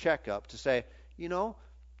area of checkup to say,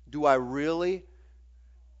 do I really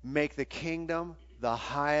make the kingdom the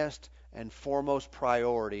highest and foremost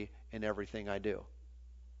priority in everything I do?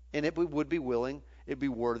 And it would be it'd be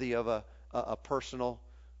worthy of a personal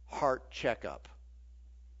heart checkup.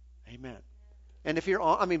 Amen. And if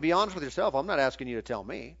be honest with yourself. I'm not asking you to tell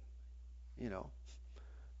me.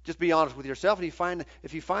 Just be honest with yourself. And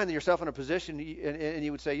if you find yourself in a position and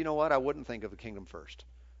you would say, you know what, I wouldn't think of the kingdom first.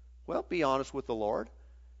 Well, be honest with the Lord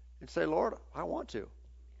and say, Lord, I want to.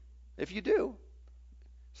 If you do,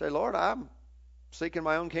 say, Lord, I'm seeking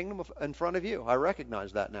my own kingdom in front of you. I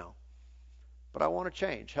recognize that now. But I want to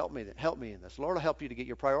change. Help me in this. Lord will help you to get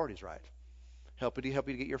your priorities right. Help you to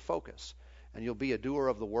get your focus. And you'll be a doer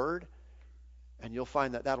of the word, and you'll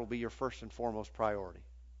find that will be your first and foremost priority.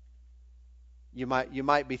 You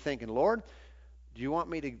might be thinking, Lord, do you want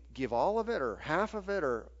me to give all of it or half of it,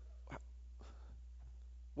 or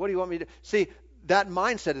what do you want me to do? See, that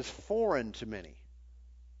mindset is foreign to many.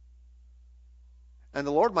 And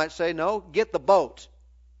the Lord might say, no, get the boat.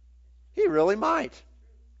 He really might.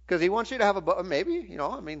 Because he wants you to have a boat. Maybe, if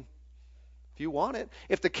you want it.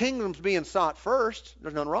 If the kingdom's being sought first,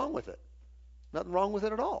 there's nothing wrong with it. Nothing wrong with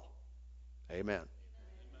it at all. Amen.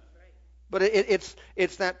 But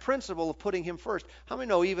it's that principle of putting him first. How many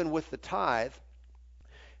know even with the tithe,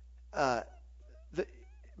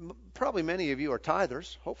 probably many of you are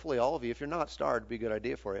tithers. Hopefully all of you. If you're not, start. It'd be a good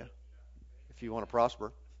idea for you if you want to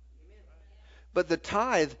prosper. But the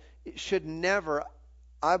tithe should never,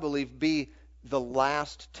 I believe, be the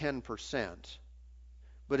last 10%,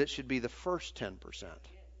 but it should be the first 10%.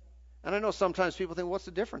 And I know sometimes people think, what's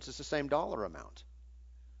the difference? It's the same dollar amount.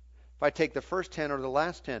 If I take the first 10 or the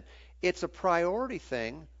last 10, it's a priority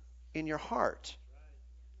thing in your heart.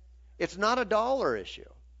 It's not a dollar issue.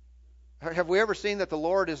 Have we ever seen that the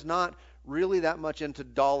Lord is not really that much into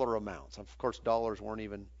dollar amounts? Of course, dollars weren't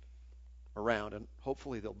even around, and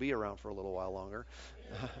hopefully they'll be around for a little while longer.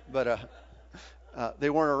 But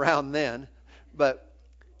they weren't around then. But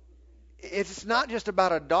it's not just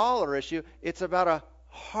about a dollar issue. It's about a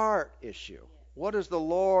heart issue. What does the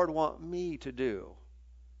Lord want me to do?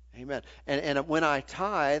 Amen. And when I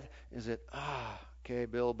tithe, is it, okay,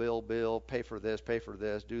 bill, pay for this,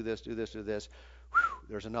 do this. Whew,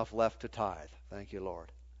 there's enough left to tithe. Thank you, Lord.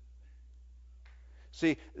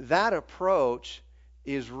 See, that approach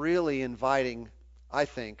is really inviting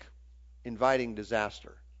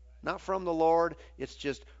disaster. Not from the Lord. It's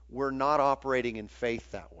just we're not operating in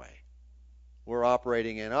faith that way. We're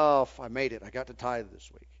operating in, if I made it, I got to tithe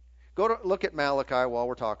this week. Look at Malachi while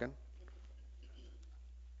we're talking.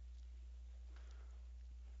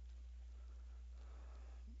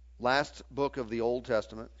 Last book of the Old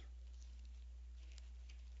Testament.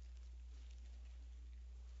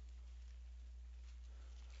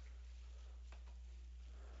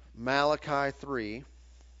 Malachi 3.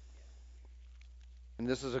 And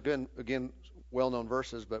this is, again, well-known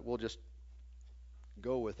verses, but we'll just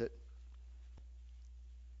go with it.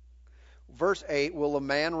 Verse 8, will a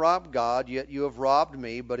man rob God? Yet you have robbed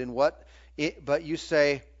me. But you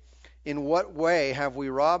say, in what way have we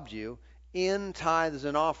robbed you? In tithes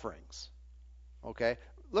and offerings. Okay?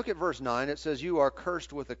 look at verse 9. It says, "You are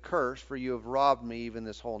cursed with a curse, for you have robbed me, even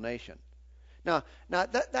this whole nation." Now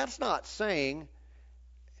that's not saying,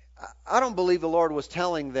 I don't believe the Lord was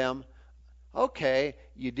telling them, okay,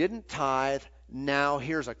 you didn't tithe, now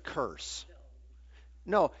here's a curse.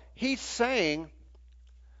 No, he's saying,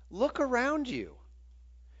 look around you.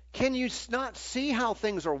 Can you not see how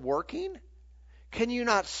things are working? Can you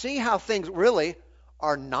not see how things really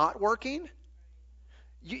are not working?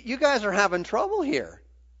 You guys are having trouble here.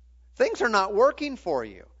 Things are not working for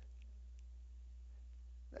you.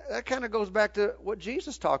 That kind of goes back to what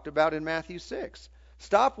Jesus talked about in Matthew 6.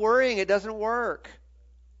 Stop worrying, it doesn't work.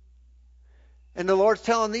 And the Lord's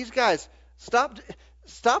telling these guys,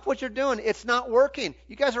 stop what you're doing. It's not working.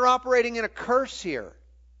 You guys are operating in a curse here.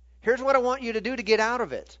 Here's what I want you to do to get out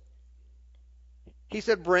of it. He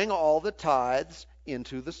said, bring all the tithes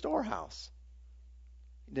into the storehouse.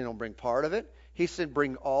 He didn't bring part of it. He said,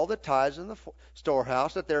 bring all the tithes in the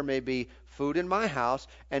storehouse, that there may be food in my house,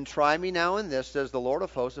 and try me now in this, says the Lord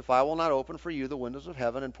of hosts, if I will not open for you the windows of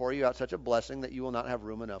heaven and pour you out such a blessing that you will not have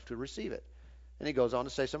room enough to receive it. And he goes on to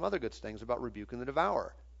say some other good things about rebuking the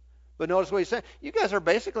devourer. But notice what he's saying. You guys are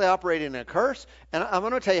basically operating in a curse, and I'm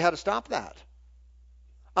going to tell you how to stop that.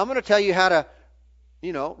 I'm going to tell you how to,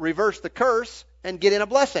 reverse the curse and get in a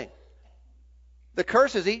blessing. The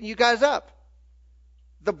curse is eating you guys up.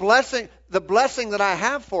 The blessing that I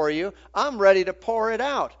have for you, I'm ready to pour it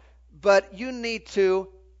out. But you need to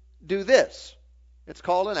do this. It's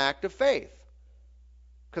called an act of faith.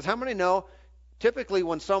 Because how many know, typically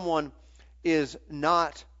when someone is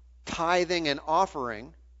not tithing and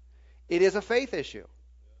offering, it is a faith issue.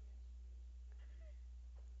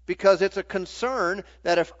 Because it's a concern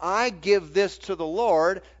that if I give this to the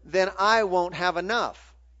Lord, then I won't have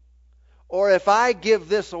enough. Or if I give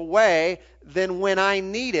this away, then when I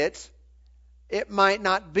need it, it might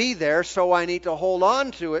not be there, so I need to hold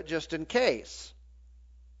on to it just in case.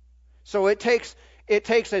 So it takes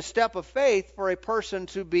a step of faith for a person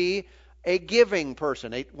to be a giving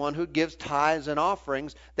person, one who gives tithes and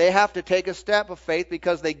offerings. They have to take a step of faith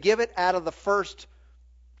because they give it out of the first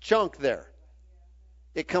chunk there.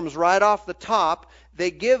 It comes right off the top.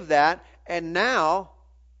 They give that, and now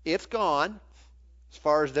it's gone. As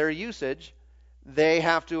far as their usage, they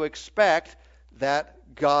have to expect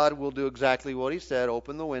that God will do exactly what he said,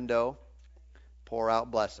 open the window, pour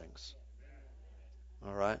out blessings.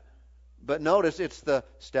 All right? But notice it's the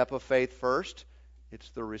step of faith first. It's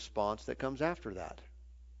the response that comes after that.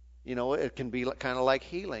 It can be kind of like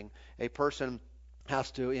healing. A person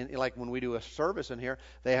has to, like when we do a service in here,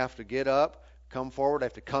 they have to get up, come forward, they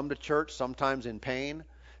have to come to church, sometimes in pain.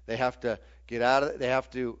 They have to get out of it. They have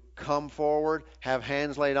to come forward, have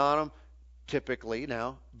hands laid on them, typically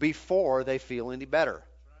now, before they feel any better.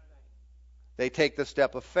 They take the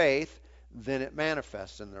step of faith, then it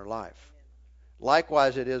manifests in their life.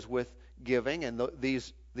 Likewise, it is with giving and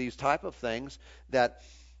these type of things, that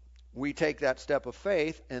we take that step of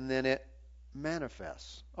faith and then it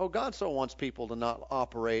manifests. Oh, God so wants people to not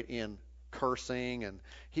operate in cursing, and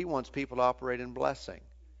he wants people to operate in blessing.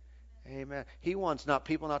 Amen. He wants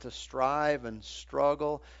people not to strive and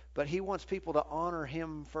struggle, but he wants people to honor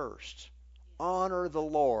him first. Honor the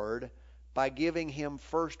Lord by giving him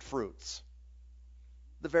first fruits.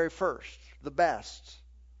 The very first, the best,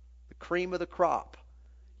 the cream of the crop.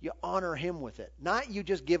 You honor him with it. Not you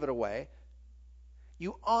just give it away.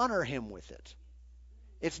 You honor him with it.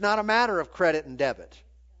 It's not a matter of credit and debit.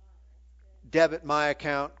 Debit my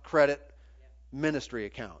account, credit ministry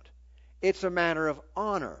account. It's a matter of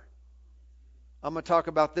honor. I'm going to talk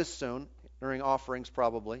about this soon, during offerings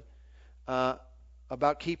probably,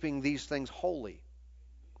 about keeping these things holy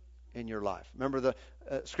in your life. Remember, the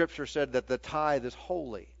Scripture said that the tithe is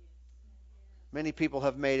holy. Many people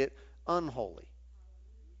have made it unholy.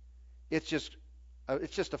 It's just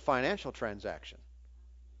a financial transaction,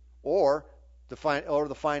 or the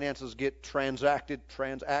finances get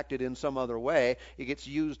transacted in some other way. It gets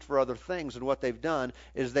used for other things, and what they've done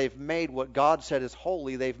is they've made what God said is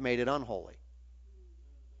holy, they've made it unholy.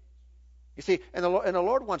 You see, and the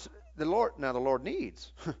Lord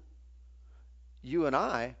needs you and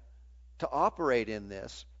I to operate in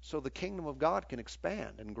this so the kingdom of God can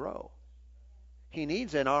expand and grow. He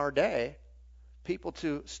needs in our day people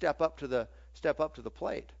to step up to the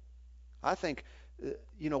plate. I think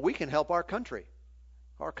we can help our country.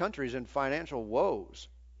 Our country's in financial woes.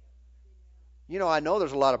 I know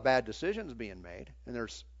there's a lot of bad decisions being made, and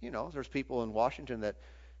there's people in Washington that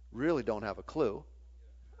really don't have a clue.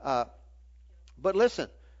 But listen,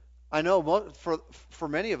 I know for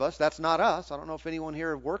many of us, that's not us. I don't know if anyone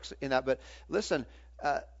here works in that, but listen,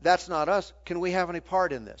 That's not us. Can we have any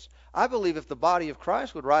part in this? I believe if the body of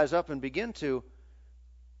Christ would rise up and begin to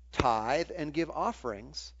tithe and give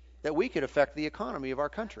offerings, that we could affect the economy of our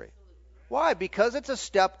country. Why? Because it's a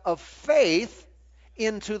step of faith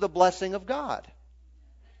into the blessing of God.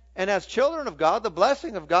 And as children of God, the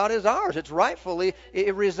blessing of God is ours. It's rightfully,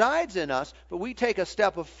 it resides in us. But we take a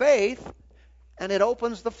step of faith and it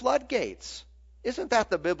opens the floodgates. Isn't that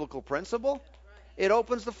the biblical principle? It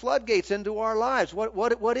opens the floodgates into our lives.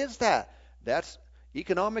 What is that? That's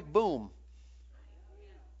economic boom.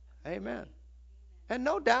 Amen. And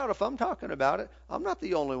no doubt, if I'm talking about it, I'm not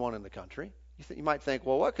the only one in the country. You might think,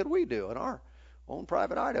 well, what could we do in our own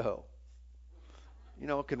private Idaho?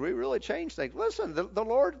 Can we really change things? Listen, the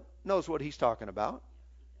Lord knows what He's talking about.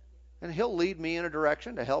 And He'll lead me in a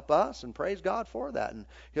direction to help us, and praise God for that. And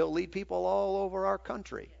He'll lead people all over our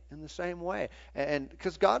country in the same way. And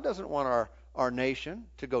because God doesn't want our nation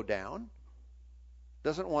to go down,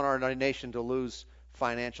 doesn't want our nation to lose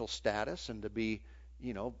financial status and to be,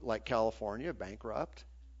 like California, bankrupt,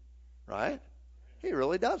 right? He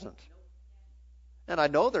really doesn't. And I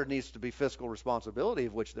know there needs to be fiscal responsibility,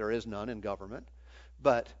 of which there is none in government.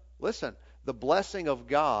 But listen, the blessing of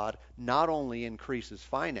God not only increases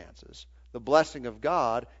finances, the blessing of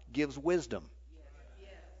God gives wisdom.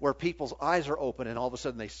 Where people's eyes are open and all of a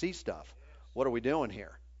sudden they see stuff. What are we doing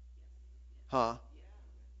here? Huh?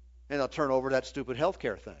 And they'll turn over that stupid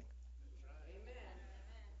healthcare thing.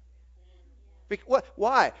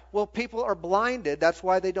 Why? Well, people are blinded. That's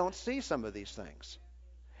why they don't see some of these things.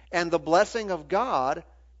 And the blessing of God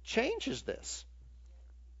changes this.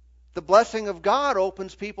 The blessing of God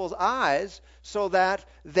opens people's eyes so that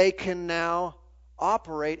they can now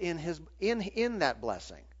operate in that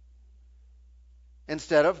blessing.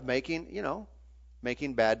 Instead of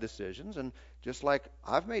making bad decisions. And just like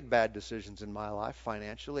I've made bad decisions in my life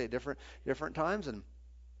financially at different times, and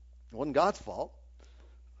it wasn't God's fault.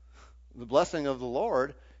 The blessing of the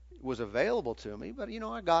Lord was available to me, but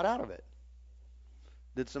I got out of it.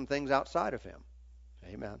 Did some things outside of Him.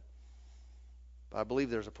 Amen. But I believe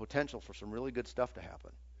there's a potential for some really good stuff to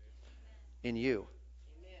happen. In you.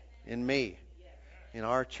 In me. In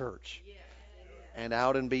our church. And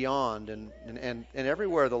out and beyond. And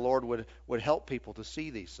everywhere the Lord would help people to see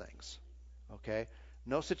these things. Okay?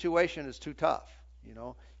 No situation is too tough.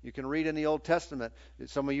 You can read in the Old Testament.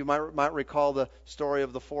 Some of you might recall the story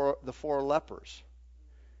of the four lepers.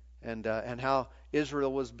 And how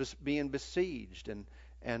Israel was being besieged.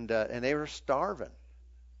 And they were starving.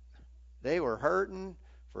 They were hurting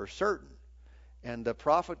for certain. And the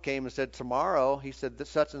prophet came and said, tomorrow, he said, this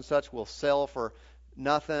such and such will sell for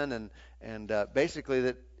nothing. And basically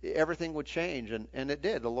that everything would change. And it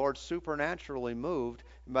did. The Lord supernaturally moved.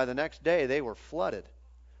 And by the next day, they were flooded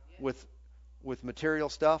with material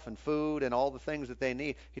stuff and food and all the things that they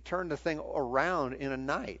need. He turned the thing around in a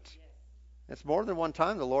night. It's more than one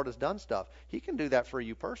time the Lord has done stuff. He can do that for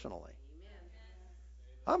you personally.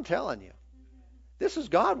 I'm telling you. This is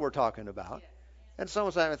God we're talking about. And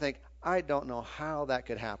someone's going to think, I don't know how that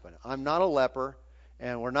could happen. I'm not a leper,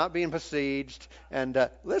 and we're not being besieged. And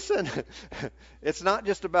listen, it's not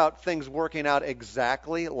just about things working out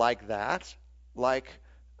exactly like that, like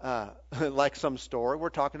some story. We're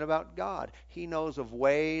talking about God. He knows of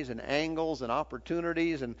ways and angles and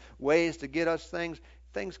opportunities and ways to get us things.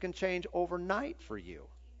 Things can change overnight for you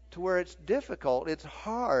to where it's difficult, it's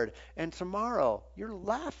hard, and tomorrow you're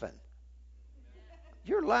laughing.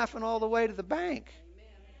 You're laughing all the way to the bank.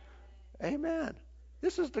 Amen.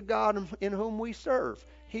 This is the God in whom we serve.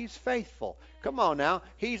 He's faithful. Come on now.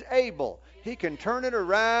 He's able. He can turn it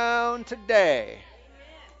around today.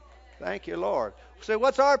 Thank you, Lord. So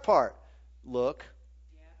what's our part? Look.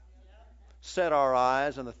 Set our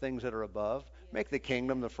eyes on the things that are above. Make the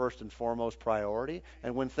kingdom the first and foremost priority.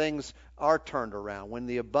 And when things are turned around, when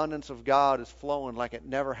the abundance of God is flowing like it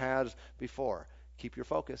never has before, keep your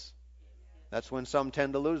focus. That's when some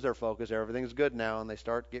tend to lose their focus. Everything's good now, and they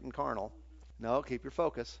start getting carnal. No, keep your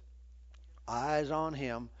focus. Eyes on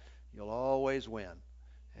Him. You'll always win.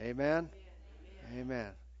 Amen? Amen.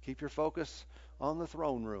 Keep your focus on the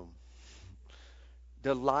throne room.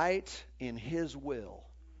 Delight in His will.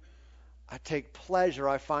 I take pleasure,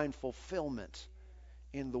 I find fulfillment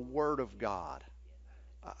in the Word of God.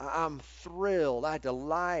 I'm thrilled. I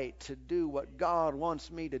delight to do what God wants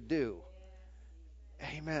me to do.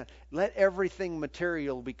 Amen. Let everything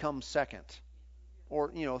material become second or,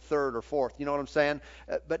 third or fourth. You know what I'm saying?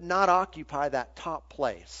 But not occupy that top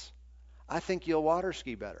place. I think you'll water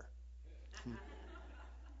ski better.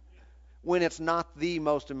 When it's not the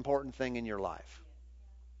most important thing in your life.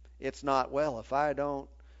 It's not, well, if I don't,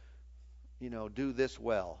 do this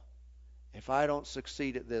well, If I don't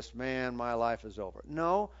succeed at this, man, my life is over.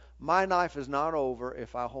 No, my life is not over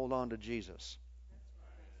if I hold on to Jesus.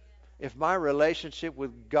 If my relationship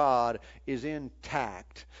with God is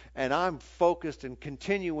intact and I'm focused and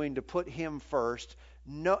continuing to put Him first,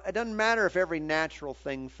 no, it doesn't matter if every natural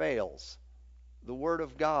thing fails. The Word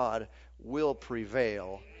of God will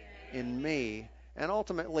prevail in me. And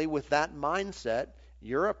ultimately, with that mindset,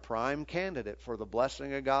 you're a prime candidate for the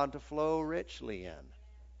blessing of God to flow richly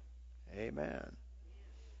in. Amen.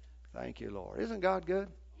 Thank you, Lord. Isn't God good?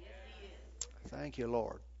 Thank you,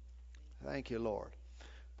 Lord. Thank you, Lord.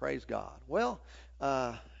 Praise God. Well,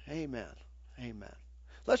 amen. Amen.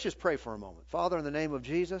 Let's just pray for a moment. Father, in the name of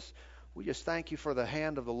Jesus, we just thank you for the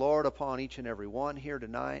hand of the Lord upon each and every one here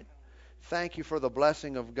tonight. Thank you for the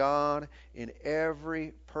blessing of God in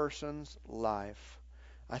every person's life.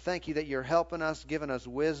 I thank you that you're helping us, giving us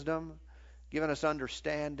wisdom, giving us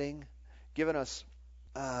understanding, giving us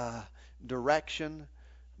direction.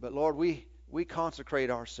 But Lord, we consecrate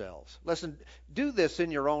ourselves. Listen, do this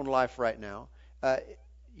in your own life right now.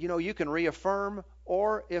 You can reaffirm,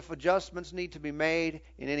 or if adjustments need to be made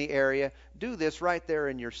in any area, do this right there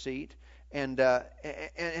in your seat and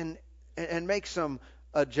make some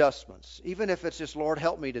adjustments. Even if it's just, Lord,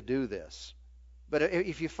 help me to do this. But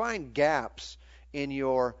if you find gaps in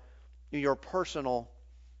your personal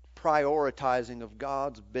prioritizing of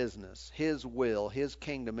God's business, His will, His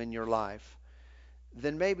kingdom in your life,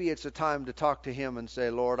 then maybe it's a time to talk to Him and say,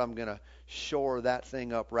 Lord, I'm going to shore that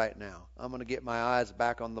thing up right now. I'm going to get my eyes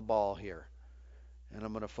back on the ball here, and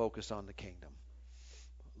I'm going to focus on the kingdom.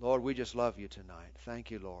 Lord, we just love you tonight.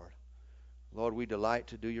 Thank you, Lord. Lord, we delight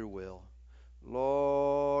to do your will.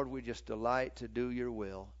 Lord, we just delight to do your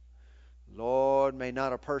will. Lord, may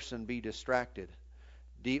not a person be distracted,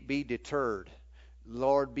 be deterred.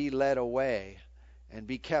 Lord, be led away and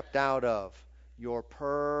be kept out of your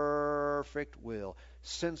perfect will.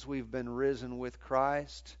 Since we've been risen with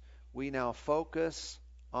Christ, we now focus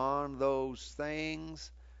on those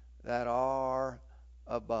things that are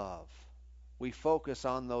above. We focus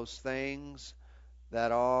on those things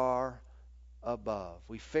that are above.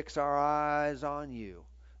 We fix our eyes on you.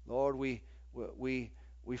 Lord, we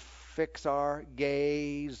fix our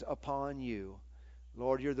gaze upon you.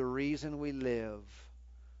 Lord, you're the reason we live.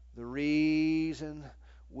 The reason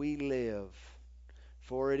we live.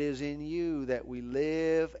 For it is in you that we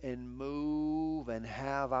live and move and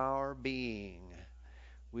have our being.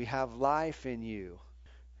 We have life in you.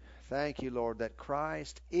 Thank you, Lord, that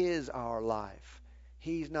Christ is our life.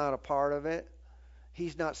 He's not a part of it.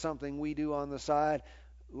 He's not something we do on the side.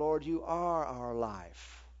 Lord, you are our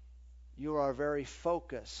life. You are our very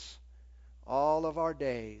focus. All of our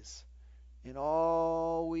days, in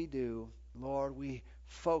all we do, Lord, we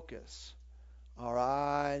focus our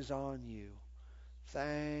eyes on you.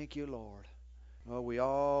 Thank you, Lord. Well, we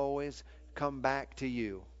always come back to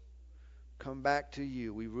you. Come back to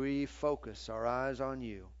you. We refocus our eyes on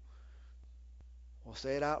you. We'll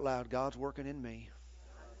say it out loud. God's working in me.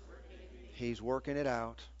 He's working it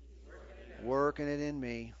out. Working it in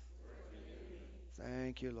me.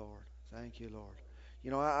 Thank you, Lord. Thank you, Lord.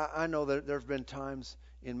 I know that there have been times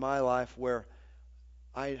in my life where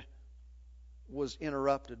I was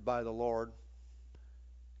interrupted by the Lord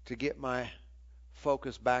to get my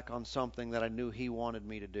focus back on something that I knew He wanted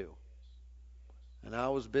me to do. And I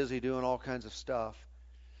was busy doing all kinds of stuff.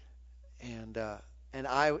 And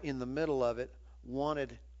I, in the middle of it,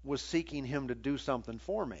 was seeking Him to do something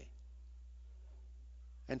for me.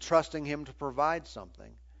 And trusting Him to provide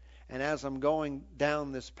something. And as I'm going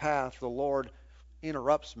down this path, the Lord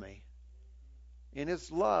interrupts me. In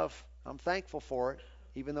His love, I'm thankful for it,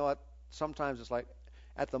 even though sometimes it's like,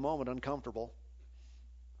 at the moment, uncomfortable.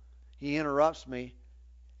 He interrupts me,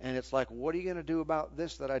 and it's like, what are you going to do about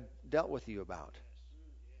this that I dealt with you about?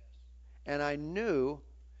 And I knew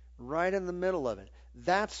right in the middle of it,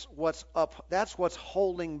 that's what's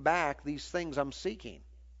holding back these things I'm seeking.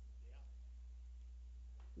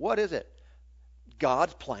 What is it?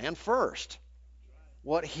 God's plan first.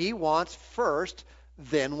 What He wants first,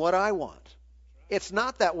 then what I want. It's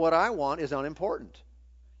not that what I want is unimportant.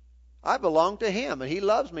 I belong to Him, and He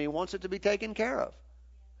loves me and wants it to be taken care of.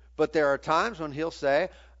 But there are times when He'll say,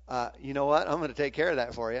 you know what, I'm going to take care of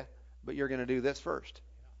that for you, but you're going to do this first.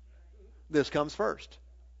 This comes first.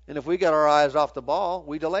 And if we get our eyes off the ball,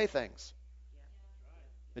 we delay things.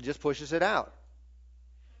 It just pushes it out.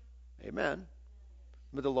 Amen.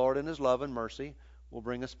 But the Lord in His love and mercy will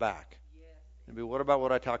bring us back. And be, what about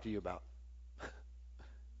what I talked to you about?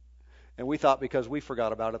 And we thought because we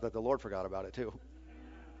forgot about it that the Lord forgot about it too.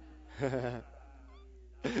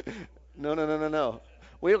 No.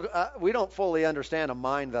 We don't fully understand a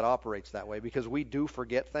mind that operates that way because we do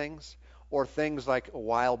forget things, or things like a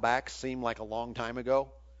while back seem like a long time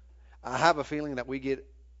ago. I have a feeling that we get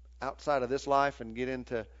outside of this life and get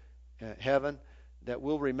into heaven, that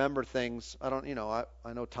we'll remember things. I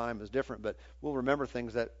know time is different, but we'll remember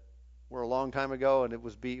things that were a long time ago, and it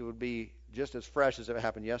would be just as fresh as if it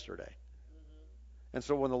happened yesterday. And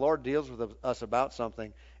so when the Lord deals with us about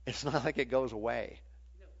something, it's not like it goes away.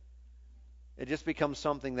 It just becomes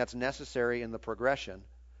something that's necessary in the progression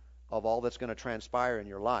of all that's going to transpire in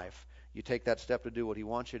your life. You take that step to do what He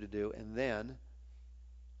wants you to do, and then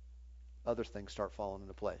other things start falling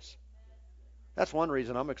into place. That's one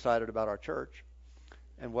reason I'm excited about our church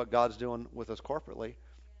and what God's doing with us corporately,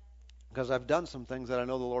 because I've done some things that I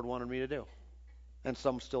know the Lord wanted me to do, and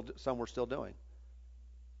some we're still doing.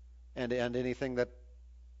 And anything that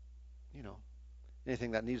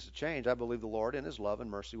anything that needs to change, I believe the Lord in His love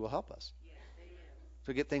and mercy will help us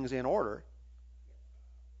to get things in order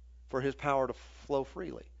for His power to flow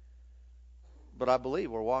freely. But I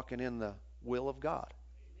believe we're walking in the will of God,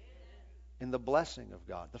 in the blessing of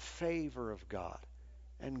God, the favor of God,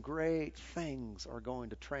 and great things are going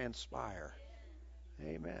to transpire.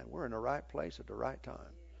 Amen. We're in the right place at the right time.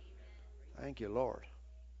 Thank you, Lord.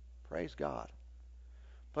 Praise God.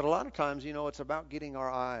 But a lot of times, it's about getting our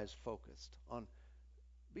eyes focused on,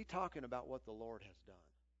 be talking about what the Lord has done.